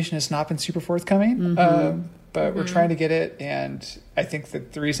 information has not been super forthcoming. But we're trying to get it. And I think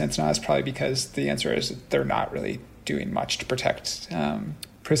that the reason it's not is probably because the answer is that they're not really doing much to protect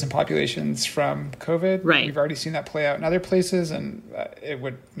prison populations from COVID. Right. We've already seen that play out in other places, and it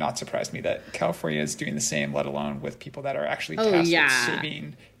would not surprise me that California is doing the same, let alone with people that are actually tasked with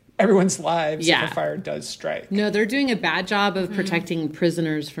saving everyone's lives if a fire does strike. No, they're doing a bad job of protecting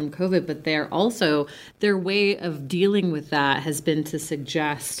prisoners from COVID, but their way of dealing with that has been to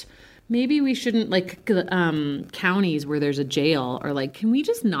suggest maybe we shouldn't, like, counties where there's a jail are like, can we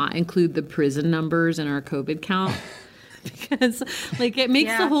just not include the prison numbers in our COVID count? Because, like, it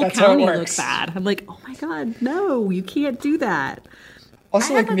makes the whole county look bad. I'm like, oh my God, no, you can't do that.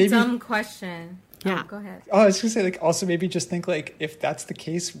 Also, I have a dumb question. Yeah. Oh, go ahead. Oh, I was going to say, like, also maybe just think, like, if that's the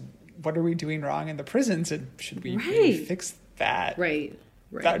case, what are we doing wrong in the prisons? And should we maybe fix that? Right.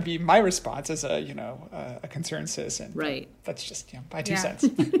 That would be my response as a concerned citizen. Right. That's just, my 2 cents.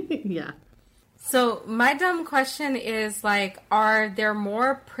 Yeah. So my dumb question is, like, are there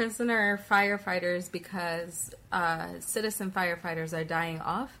more prisoner firefighters because citizen firefighters are dying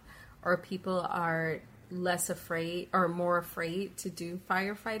off, or people are less afraid or more afraid to do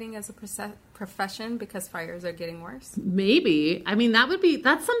firefighting as a profession because fires are getting worse? Maybe. I mean,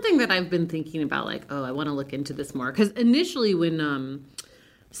 that's something that I've been thinking about, like, oh, I want to look into this more. Because initially when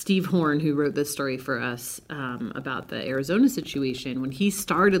Steve Horn, who wrote this story for us about the Arizona situation, when he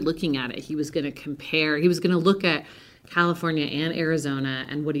started looking at it, he was going to look at California and Arizona,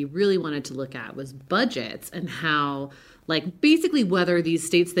 and what he really wanted to look at was budgets and how, like, basically whether these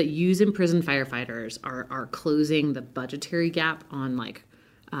states that use imprisoned firefighters are closing the budgetary gap on, like,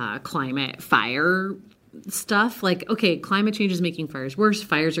 climate fire stuff. Like, okay, climate change is making fires worse.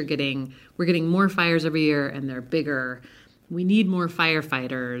 We're getting more fires every year, and they're bigger. We need more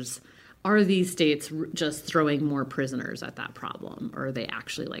firefighters. Are these states just throwing more prisoners at that problem, or are they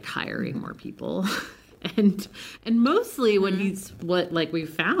actually, like, hiring more people? and mostly what we've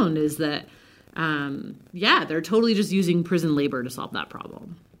found is that they're totally just using prison labor to solve that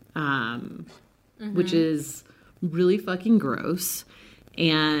problem, which is really fucking gross.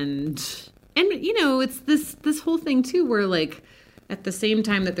 And it's this whole thing too, where, like, at the same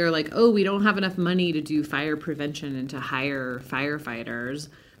time that they're like, oh, we don't have enough money to do fire prevention and to hire firefighters,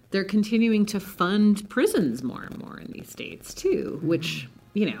 they're continuing to fund prisons more and more in these states too, which,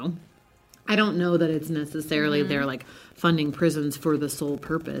 I don't know that it's necessarily they're, like, funding prisons for the sole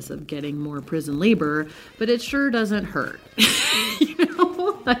purpose of getting more prison labor, but it sure doesn't hurt.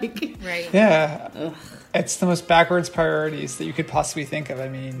 Right. Yeah. Ugh. It's the most backwards priorities that you could possibly think of. I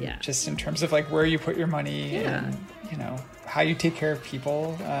mean, just in terms of, like, where you put your money and, how you take care of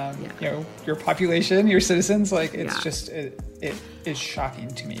people, your population, your citizens. Like, it's just, it is shocking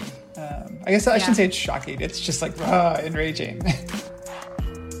to me. I guess I shouldn't say it's shocking. It's just, like, enraging.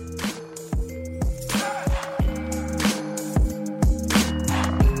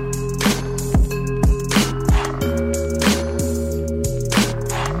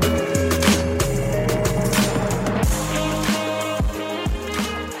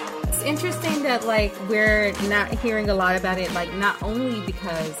 Like, we're not hearing a lot about it, like, not only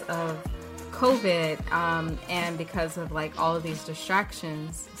because of COVID and because of, like, all of these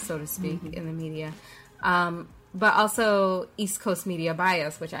distractions, so to speak, in the media, but also East Coast media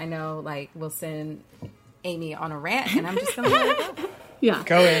bias, which I know, like, will send Amy on a rant, and I'm just gonna let it go. Yeah,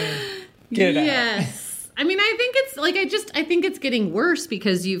 go in, get it out. I mean, I think it's like, I think it's getting worse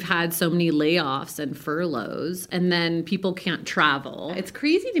because you've had so many layoffs and furloughs, and then people can't travel. It's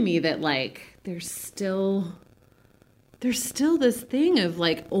crazy to me that, like, there's still this thing of,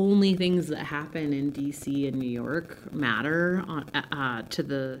 like, only things that happen in DC and New York matter to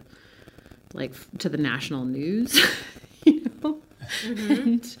the national news,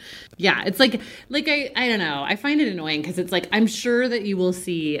 And it's like I don't know. I find it annoying because it's like, I'm sure that you will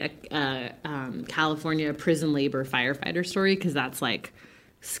see a California prison labor firefighter story, because that's, like,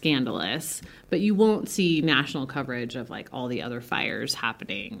 scandalous, but you won't see national coverage of like all the other fires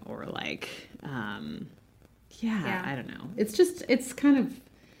happening or like, I don't know.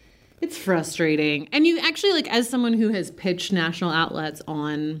 It's frustrating. And you actually, like, as someone who has pitched national outlets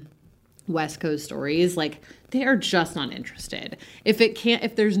on West Coast stories, like, they are just not interested.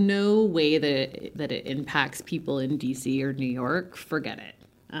 If there's no way that it impacts people in DC or New York, forget it.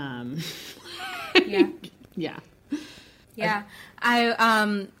 Yeah. Yeah. Yeah.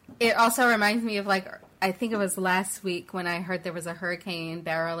 It also reminds me of, like, I think it was last week when I heard there was a hurricane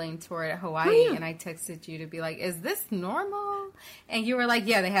barreling toward Hawaii, and I texted you to be like, is this normal? And you were like,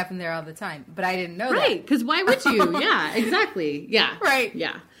 yeah, they happen there all the time. But I didn't know that. Right, because why would you? Yeah, exactly. Yeah. Right.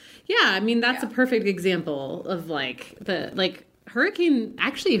 Yeah. Yeah, I mean, that's a perfect example of, like, hurricane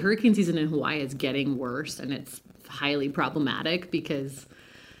season in Hawaii is getting worse, and it's highly problematic because,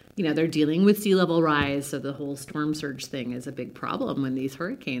 you know, they're dealing with sea level rise, so the whole storm surge thing is a big problem when these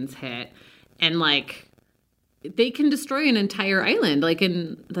hurricanes hit. And, like, they can destroy an entire island. Like,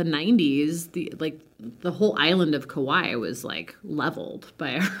 in the 90s, the whole island of Kauai was, like, leveled by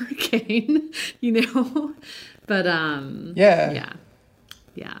a hurricane, you know? But,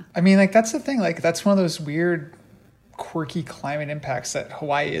 yeah. I mean, like, that's the thing. Like, that's one of those weird, quirky climate impacts that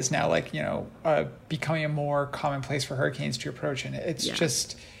Hawaii is now, like, you know, becoming a more common place for hurricanes to approach. And it's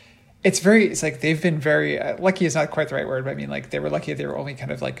just, it's like they've been very, lucky is not quite the right word, but I mean, like, they were lucky they were only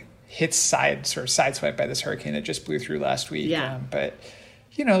kind of, like, hit sideswiped by this hurricane that just blew through last week. Yeah. But,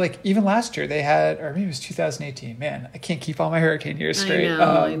 you know, like, even last year they had, or maybe it was 2018. Man, I can't keep all my hurricane years straight.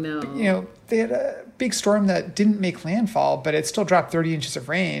 I know. You know, they had a big storm that didn't make landfall, but it still dropped 30 inches of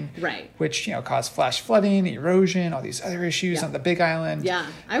rain. Right. Which, you know, caused flash flooding, erosion, all these other issues on the Big Island. Yeah.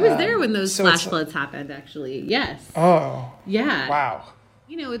 I was there when those flash floods happened, actually. Yes. Oh. Yeah. Wow.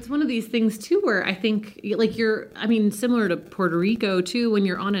 You know, it's one of these things, too, where I think, like, similar to Puerto Rico, too, when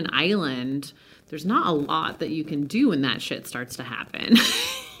you're on an island, there's not a lot that you can do when that shit starts to happen.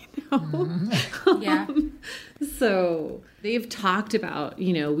 You know? Mm-hmm. Yeah. So they've talked about,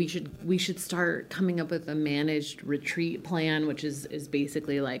 you know, we should start coming up with a managed retreat plan, which is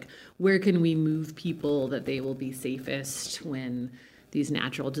basically like, where can we move people that they will be safest when these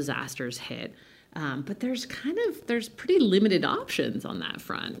natural disasters hit? But there's pretty limited options on that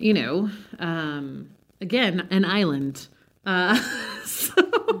front, you know. Again, an island.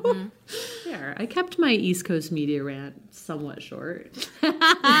 There, I kept my East Coast media rant somewhat short.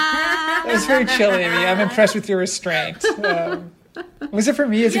 That was very chilly of me. I'm impressed with your restraint. Was it for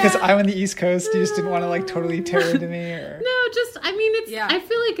me? Is it because I'm on the East Coast? You just didn't want to, like, totally tear into me? Or? No, I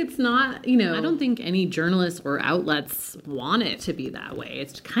feel like it's not, you know, I don't think any journalists or outlets want it to be that way.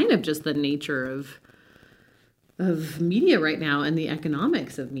 It's kind of just the nature of media right now and the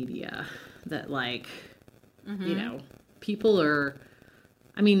economics of media that, like, you know,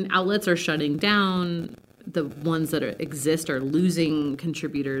 outlets are shutting down. The ones that exist are losing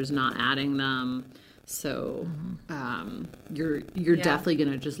contributors, not adding them. So you're definitely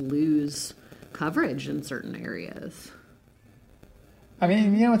going to just lose coverage in certain areas. I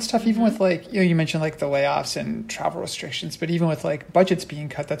mean, you know, it's tough even with, like, you know, you mentioned, like, the layoffs and travel restrictions, but even with, like, budgets being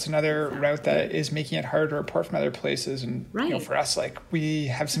cut, that's another route that is making it harder to report from other places. And, you know, for us, like, we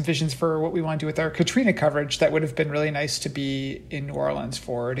have some visions for what we want to do with our Katrina coverage that would have been really nice to be in New Orleans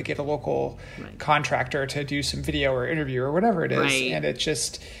for, to get a local contractor to do some video or interview or whatever it is. Right. And it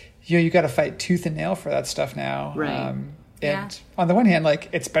just, you know, you got to fight tooth and nail for that stuff now. Right. And on the one hand, like,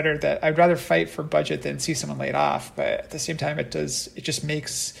 it's better that I'd rather fight for budget than see someone laid off. But at the same time, it just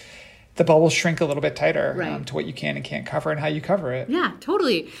makes the bubble shrink a little bit tighter to what you can and can't cover and how you cover it. Yeah,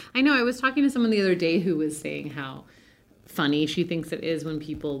 totally. I know. I was talking to someone the other day who was saying how funny she thinks it is when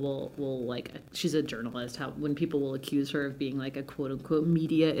people will like, she's a journalist, how when people will accuse her of being like a quote unquote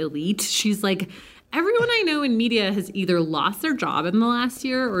media elite. She's like, everyone I know in media has either lost their job in the last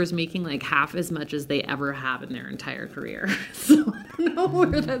year or is making like half as much as they ever have in their entire career. So I don't know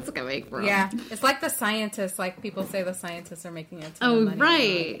where that's coming from. Yeah. It's like the scientists, like people say the scientists are making a ton of money.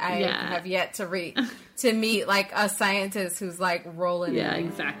 Right. Like, I have yet to meet like a scientist who's like rolling in.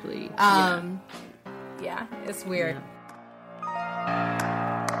 Exactly. Yeah, it's weird. Yeah.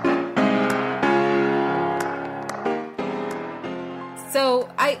 So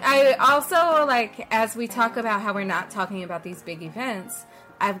I also, like, as we talk about how we're not talking about these big events,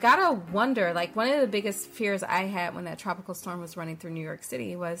 I've got to wonder, like, one of the biggest fears I had when that tropical storm was running through New York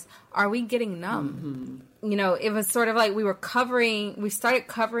City was, are we getting numb? Mm-hmm. You know, it was sort of like we started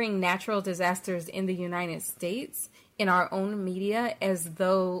covering natural disasters in the United States in our own media as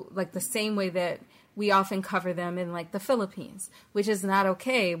though, like, the same way that we often cover them in like the Philippines, which is not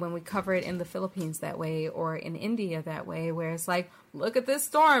okay when we cover it in the Philippines that way or in India that way, where it's like, look at this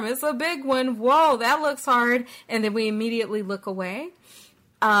storm, it's a big one, whoa, that looks hard, and then we immediately look away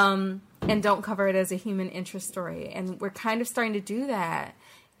and don't cover it as a human interest story. And we're kind of starting to do that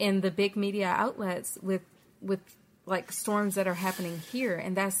in the big media outlets with like storms that are happening here,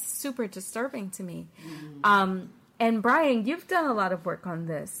 and that's super disturbing to me. And Brian, you've done a lot of work on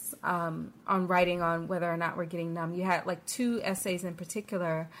this, on writing on whether or not we're getting numb. You had like 2 essays in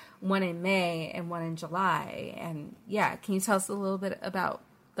particular, one in May and one in July. And yeah, can you tell us a little bit about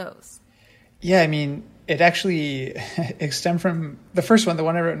those? Yeah, I mean, it actually it stemmed from the first one. The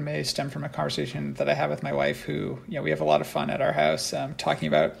one I wrote in May stemmed from a conversation that I had with my wife, who, you know, we have a lot of fun at our house talking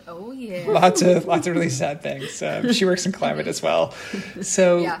about lots of really sad things. She works in climate as well.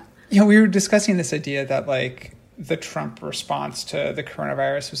 So, you know, we were discussing this idea that like the Trump response to the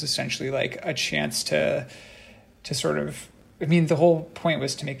coronavirus was essentially like a chance to sort of, I mean, the whole point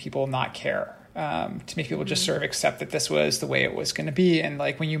was to make people not care. To make people just sort of accept that this was the way it was going to be. And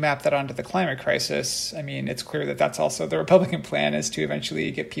like when you map that onto the climate crisis, I mean, it's clear that that's also the Republican plan, is to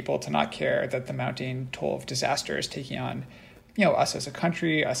eventually get people to not care that the mounting toll of disaster is taking on, you know, us as a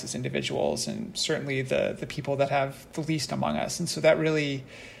country, us as individuals, and certainly the people that have the least among us. And so that really,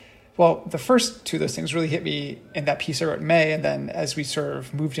 well, the first 2 of those things really hit me in that piece I wrote in May. And then as we sort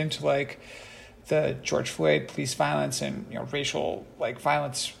of moved into like the George Floyd police violence and, you know, racial like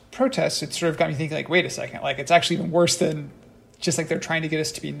violence protests, it sort of got me thinking like, wait a second, like it's actually even worse than just like they're trying to get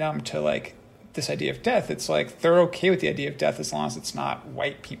us to be numb to like this idea of death. It's like they're okay with the idea of death as long as it's not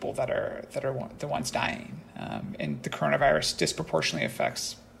white people that are the ones dying. And the coronavirus disproportionately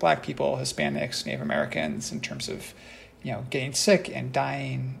affects Black people, Hispanics, Native Americans in terms of, you know, getting sick and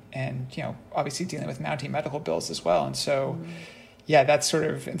dying and, you know, obviously dealing with mounting medical bills as well. And so, yeah, that sort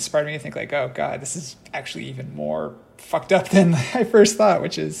of inspired me to think like, oh God, this is actually even more fucked up than I first thought,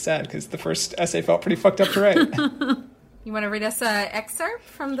 which is sad because the first essay felt pretty fucked up to write. You want to read us an excerpt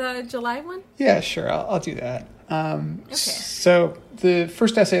from the July one? Yeah, sure. I'll do that. Okay. So the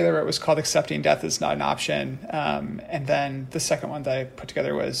first essay that I wrote was called Accepting Death is Not an Option. And then the second one that I put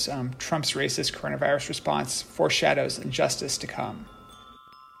together was Trump's Racist Coronavirus Response Foreshadows Injustice to Come.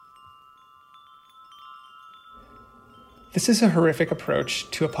 This is a horrific approach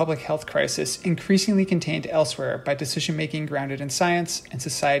to a public health crisis increasingly contained elsewhere by decision-making grounded in science and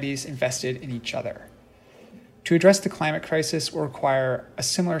societies invested in each other. To address the climate crisis will require a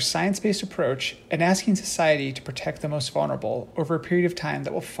similar science-based approach and asking society to protect the most vulnerable over a period of time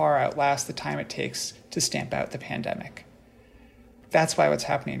that will far outlast the time it takes to stamp out the pandemic. That's why what's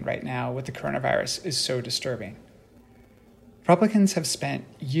happening right now with the coronavirus is so disturbing. Republicans have spent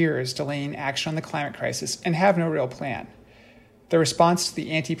years delaying action on the climate crisis and have no real plan. Their response to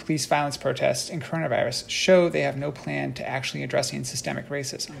the anti-police violence protests and coronavirus show they have no plan to actually addressing systemic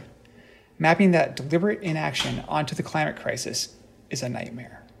racism. Mapping that deliberate inaction onto the climate crisis is a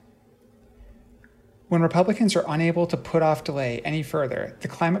nightmare. When Republicans are unable to put off delay any further, the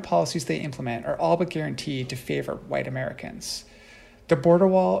climate policies they implement are all but guaranteed to favor white Americans. The border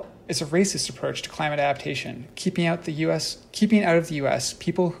wall is a racist approach to climate adaptation, keeping out of the U.S.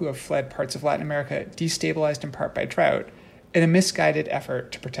 people who have fled parts of Latin America destabilized in part by drought, in a misguided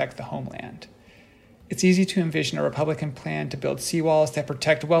effort to protect the homeland. It's easy to envision a Republican plan to build seawalls that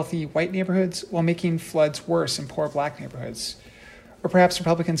protect wealthy white neighborhoods while making floods worse in poor Black neighborhoods. Or perhaps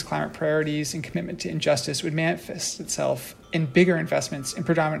Republicans' climate priorities and commitment to injustice would manifest itself in bigger investments in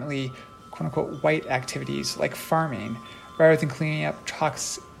predominantly quote-unquote white activities like farming, rather than cleaning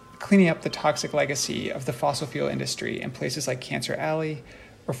up the toxic legacy of the fossil fuel industry in places like Cancer Alley,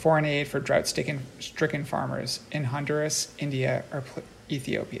 or foreign aid for drought-stricken farmers in Honduras, India, or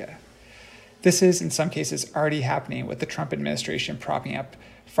Ethiopia. This is, in some cases, already happening with the Trump administration propping up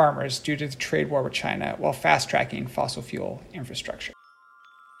farmers due to the trade war with China while fast-tracking fossil fuel infrastructure.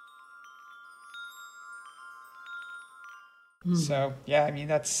 So, yeah, I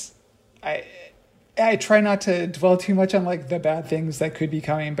mean, I try not to dwell too much on like the bad things that could be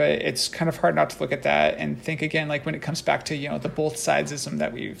coming, but it's kind of hard not to look at that and think again, like when it comes back to, you know, the both sidesism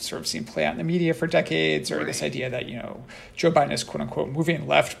that we've sort of seen play out in the media for decades, or this idea that, you know, Joe Biden is quote unquote moving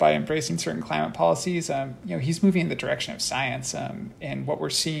left by embracing certain climate policies. You know, he's moving in the direction of science and what we're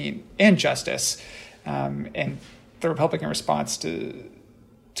seeing, and justice. And the Republican response to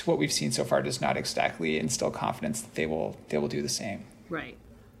what we've seen so far does not exactly instill confidence that they will do the same. Right.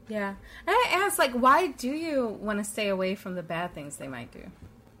 Yeah. And I ask, like, why do you want to stay away from the bad things they might do?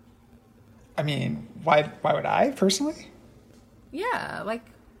 I mean, why would I personally? Yeah, like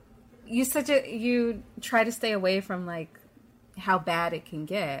you try to stay away from like how bad it can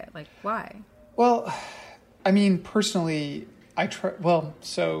get. Like, why? Well, I mean, personally, I try. Well,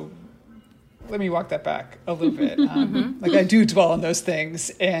 so let me walk that back a little bit. Like I do dwell on those things,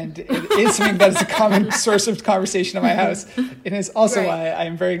 and it is something that is a common source of conversation in my house. And it's also why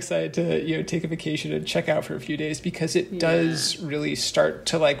I'm very excited to take a vacation and check out for a few days, because it does really start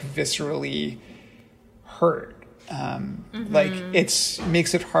to like viscerally hurt. Like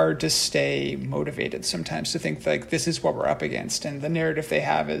makes it hard to stay motivated sometimes, to think like this is what we're up against, and the narrative they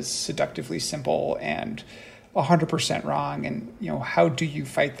have is seductively simple and 100% wrong. And how do you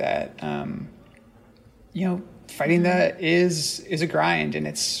fight that? Fighting that is a grind, and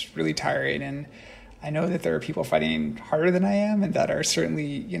it's really tiring. And I know that there are people fighting harder than I am, and that are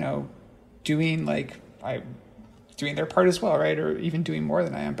certainly doing their part as well, right? Or even doing more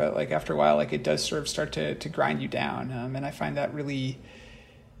than I am. But like after a while, like it does sort of start to grind you down. And I find that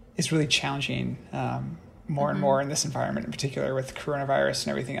is really challenging more and more in this environment, in particular with coronavirus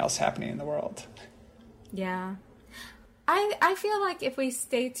and everything else happening in the world. Yeah. I feel like if we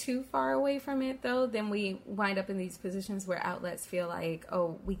stay too far away from it, though, then we wind up in these positions where outlets feel like,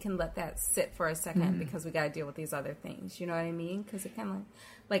 oh, we can let that sit for a second because we got to deal with these other things. You know what I mean? Because it kind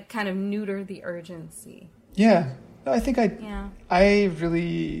of neuter the urgency. Yeah. I think I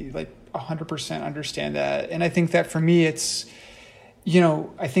really 100% understand that. And I think that for me, it's,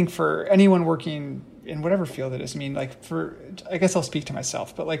 I think for anyone working in whatever field it is, I guess I'll speak to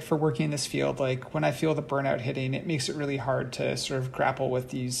myself, but like for working in this field, like when I feel the burnout hitting, it makes it really hard to sort of grapple with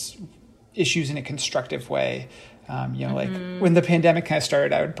these issues in a constructive way. Like when the pandemic kind of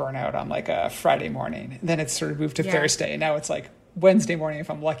started, I would burn out on like a Friday morning, and then it's sort of moved to Thursday, and now it's like Wednesday morning if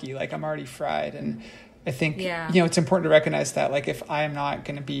I'm lucky, like I'm already fried. And I think, it's important to recognize that, like, if I'm not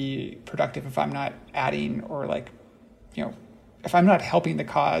going to be productive, if I'm not adding or if I'm not helping the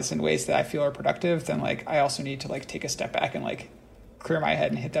cause in ways that I feel are productive, then like I also need to like take a step back and like clear my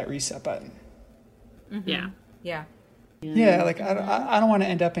head and hit that reset button. Yeah. Yeah, like I don't want to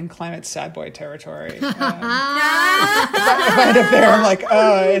end up in climate sad boy territory. If I end up there, I'm like,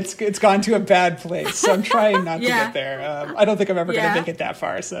 oh, it's gone to a bad place. So I'm trying not to get there. I don't think I'm ever going to make it that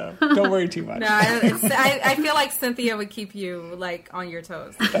far, so don't worry too much. No, I feel like Cynthia would keep you like on your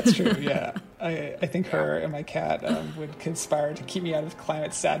toes. That's true. Yeah, I think her and my cat would conspire to keep me out of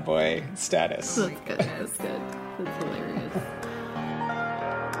climate sad boy status. Oh my goodness, good. That's hilarious.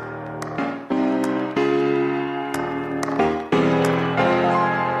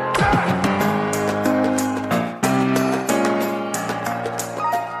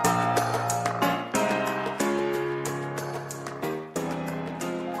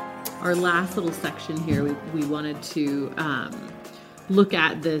 Our last little section here, we wanted to look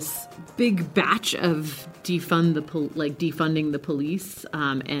at this big batch of defunding the police,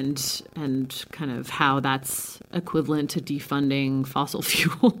 and kind of how that's equivalent to defunding fossil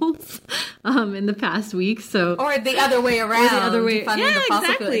fuels in the past week. So, or the other way around, defunding the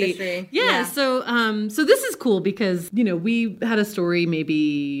fossil fuel industry. Yeah. So this is cool because we had a story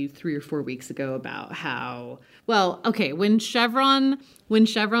maybe 3 or 4 weeks ago about how when Chevron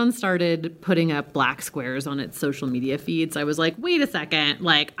started putting up black squares on its social media feeds, I was like, wait a second.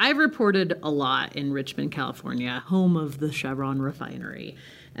 Like, I've reported a lot in Richmond, California, home of the Chevron refinery.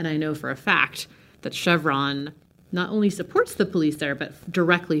 And I know for a fact that Chevron not only supports the police there, but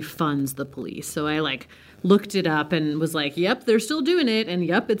directly funds the police. So I looked it up and was like, yep, they're still doing it. And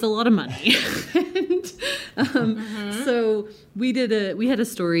yep, it's a lot of money. So we had a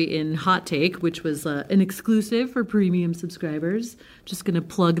story in Hot Take, which was an exclusive for premium subscribers. Just going to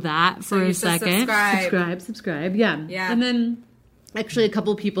plug that for a second. Subscribe. Yeah. And then actually a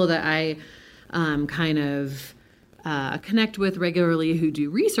couple people that I connect with regularly who do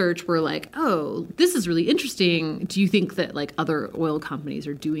research were like, oh, this is really interesting. Do you think that other oil companies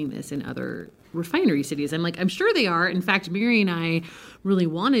are doing this in other refinery cities? I'm like, I'm sure they are. In fact, Mary and I really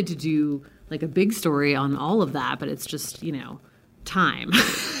wanted to do a big story on all of that, but it's just, time.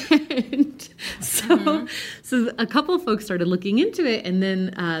 And so a couple of folks started looking into it. And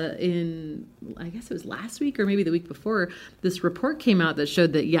then I guess it was last week or maybe the week before, this report came out that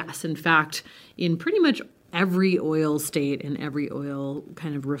showed that, yes, in fact, in pretty much every oil state and every oil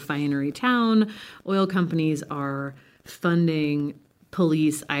kind of refinery town, oil companies are funding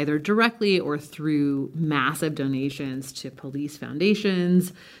police either directly or through massive donations to police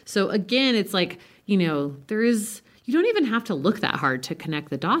foundations. So again, it's you don't even have to look that hard to connect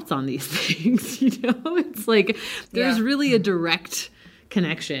the dots on these things. It's there's really a direct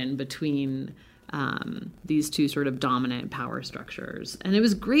connection between these two sort of dominant power structures. And it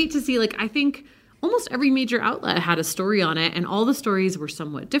was great to see, I think almost every major outlet had a story on it, and all the stories were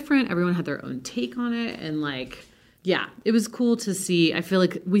somewhat different. Everyone had their own take on it, and Yeah, it was cool to see. I feel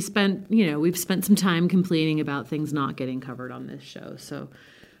like we've spent some time complaining about things not getting covered on this show. So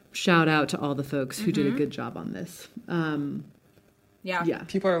shout out to all the folks who did a good job on this. Yeah.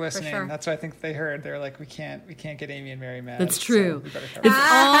 People are listening. sure. That's what I think they heard. They're like, we can't get Amy and Mary mad. That's true. So we better cover It's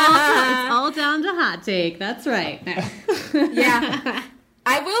it. all down to hot take. That's right. Yeah.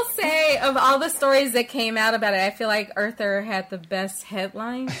 I will say, of all the stories that came out about it, I feel like Earther had the best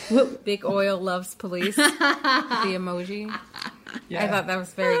headline. Big Oil loves police. The emoji. Yeah. I thought that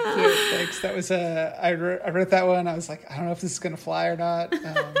was very cute. Thanks. That was I wrote that one. I was like, I don't know if this is gonna fly or not.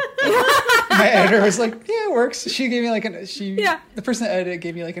 My editor was like, yeah, it works. She gave me like the person that edited it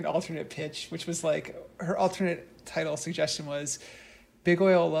gave me like an alternate pitch, which was like her alternate title suggestion was Big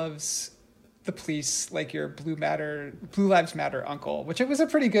Oil loves the police like your Blue Lives Matter uncle, which it was a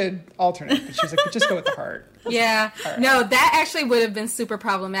pretty good alternate. But she was like, but just go with the heart. Yeah. Right. No, that actually would have been super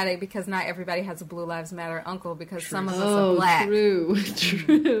problematic because not everybody has a Blue Lives Matter uncle because some of us are black. True.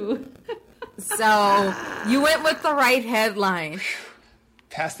 So you went with the right headline.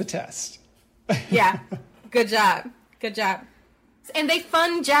 Pass the test. Yeah. Good job. And they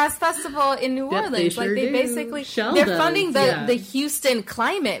fund Jazz Festival in New Yep, Orleans. they sure do. Basically, Shell they're does, funding yeah. the Houston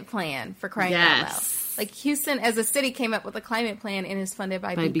climate plan for crying out loud. Yes. Like Houston as a city came up with a climate plan and is funded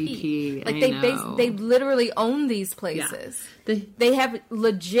by BP. Like I know. they literally own these places. Yeah. They have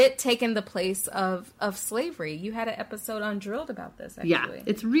legit taken the place of slavery. You had an episode on Drilled about this, actually. Yeah,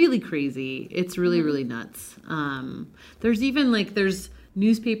 it's really crazy. It's really, really nuts. There's even there's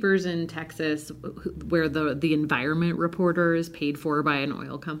newspapers in Texas where the environment reporter is paid for by an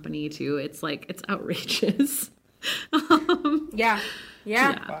oil company too. It's outrageous. Yeah.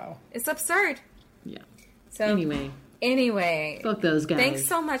 Yeah. Wow. It's absurd. Yeah. So Anyway, fuck those guys. Thanks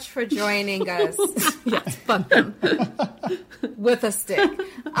so much for joining us. Yes, fuck them. With a stick.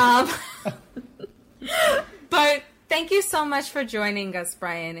 But thank you so much for joining us,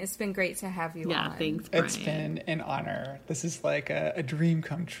 Brian. It's been great to have you on. Yeah, thanks, Brian. It's been an honor. This is like a dream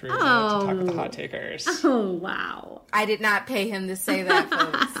come true to Oh. talk with the hot takers. Oh, wow. I did not pay him to say that,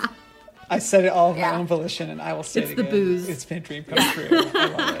 folks. I said it all of my Yeah. own volition, and I will say It's it the again. booze. It's been a dream come true.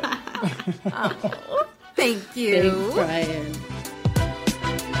 I love it. Thank you. Thanks, Brian.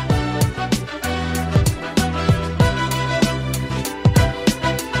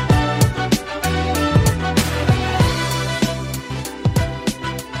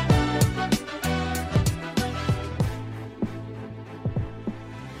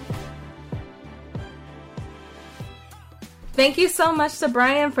 Thank you so much to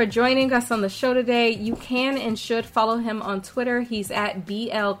Brian for joining us on the show today. You can and should follow him on Twitter. He's at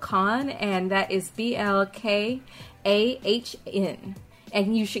BL Kahn, and that is BLKAHN.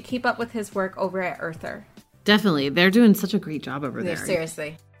 And you should keep up with his work over at Earther. Definitely. They're doing such a great job over there.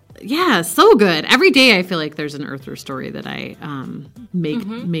 Seriously. Yeah, so good. Every day I feel like there's an Earther story that I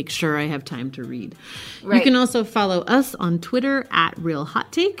make sure I have time to read. Right. You can also follow us on Twitter at Real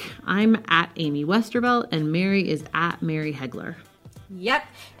Hot Take. I'm at Amy Westervelt, and Mary is at Mary Hegler. Yep.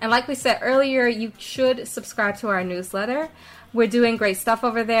 And like we said earlier, you should subscribe to our newsletter. We're doing great stuff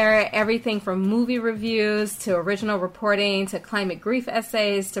over there. Everything from movie reviews to original reporting to climate grief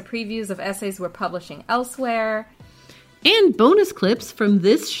essays to previews of essays we're publishing elsewhere. And bonus clips from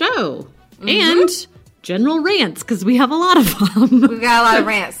this show. And general rants, because we have a lot of them. We've got a lot of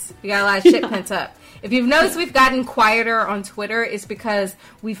rants. We got a lot of shit pent up. If you've noticed we've gotten quieter on Twitter, it's because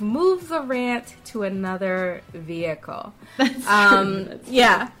we've moved the rant to another vehicle. That's true.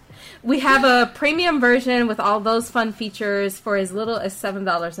 Yeah. We have a premium version with all those fun features for as little as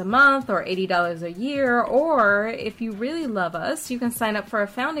 $7 a month or $80 a year. Or if you really love us, you can sign up for a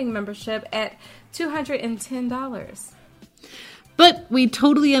founding membership at $210. But we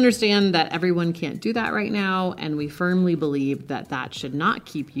totally understand that everyone can't do that right now, and we firmly believe that that should not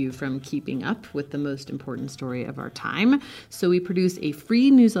keep you from keeping up with the most important story of our time. So we produce a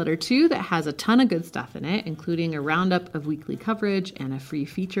free newsletter too that has a ton of good stuff in it, including a roundup of weekly coverage and a free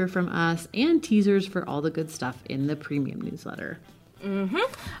feature from us and teasers for all the good stuff in the premium newsletter.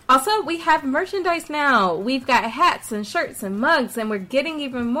 Also, we have merchandise now. We've got hats and shirts and mugs, and we're getting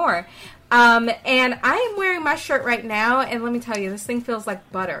even more. And I am wearing my shirt right now, and let me tell you, this thing feels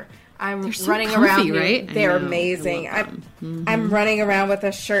like butter. I'm so running comfy, around here. right? They're I know. amazing. I love them. I'm running around with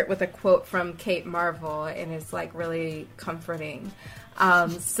a shirt with a quote from Kate Marvel, and it's like really comforting.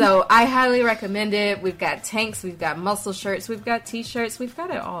 So I highly recommend it. We've got tanks, we've got muscle shirts, we've got t-shirts, we've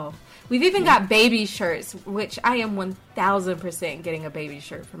got it all. We've even got baby shirts, which I am 1000% getting a baby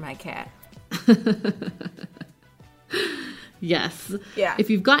shirt for my cat. Yes. Yeah. If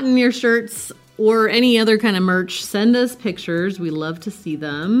you've gotten your shirts or any other kind of merch, send us pictures. We love to see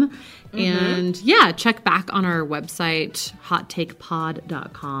them. And yeah, check back on our website,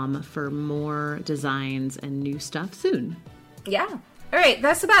 hottakepod.com, for more designs and new stuff soon. Yeah. All right,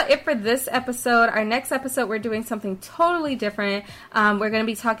 that's about it for this episode. Our next episode, we're doing something totally different. We're going to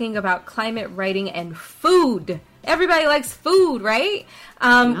be talking about climate writing and food. Everybody likes food, right?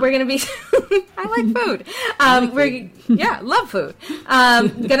 We're going to be... I like food. Love food.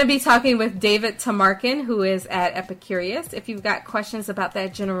 Going to be talking with David Tamarkin, who is at Epicurious. If you've got questions about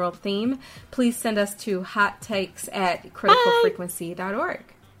that general theme, please send us to hottakes@criticalfrequency.org.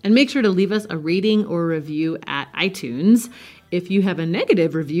 And make sure to leave us a rating or review at iTunes. If you have a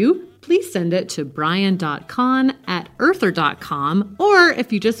negative review, please send it to brian.kahn@earther.com. Or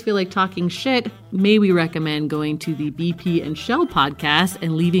if you just feel like talking shit, may we recommend going to the BP and Shell podcast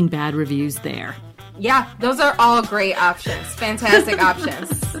and leaving bad reviews there. Yeah, those are all great options. Fantastic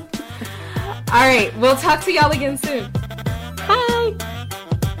options. All right, we'll talk to y'all again soon. Bye.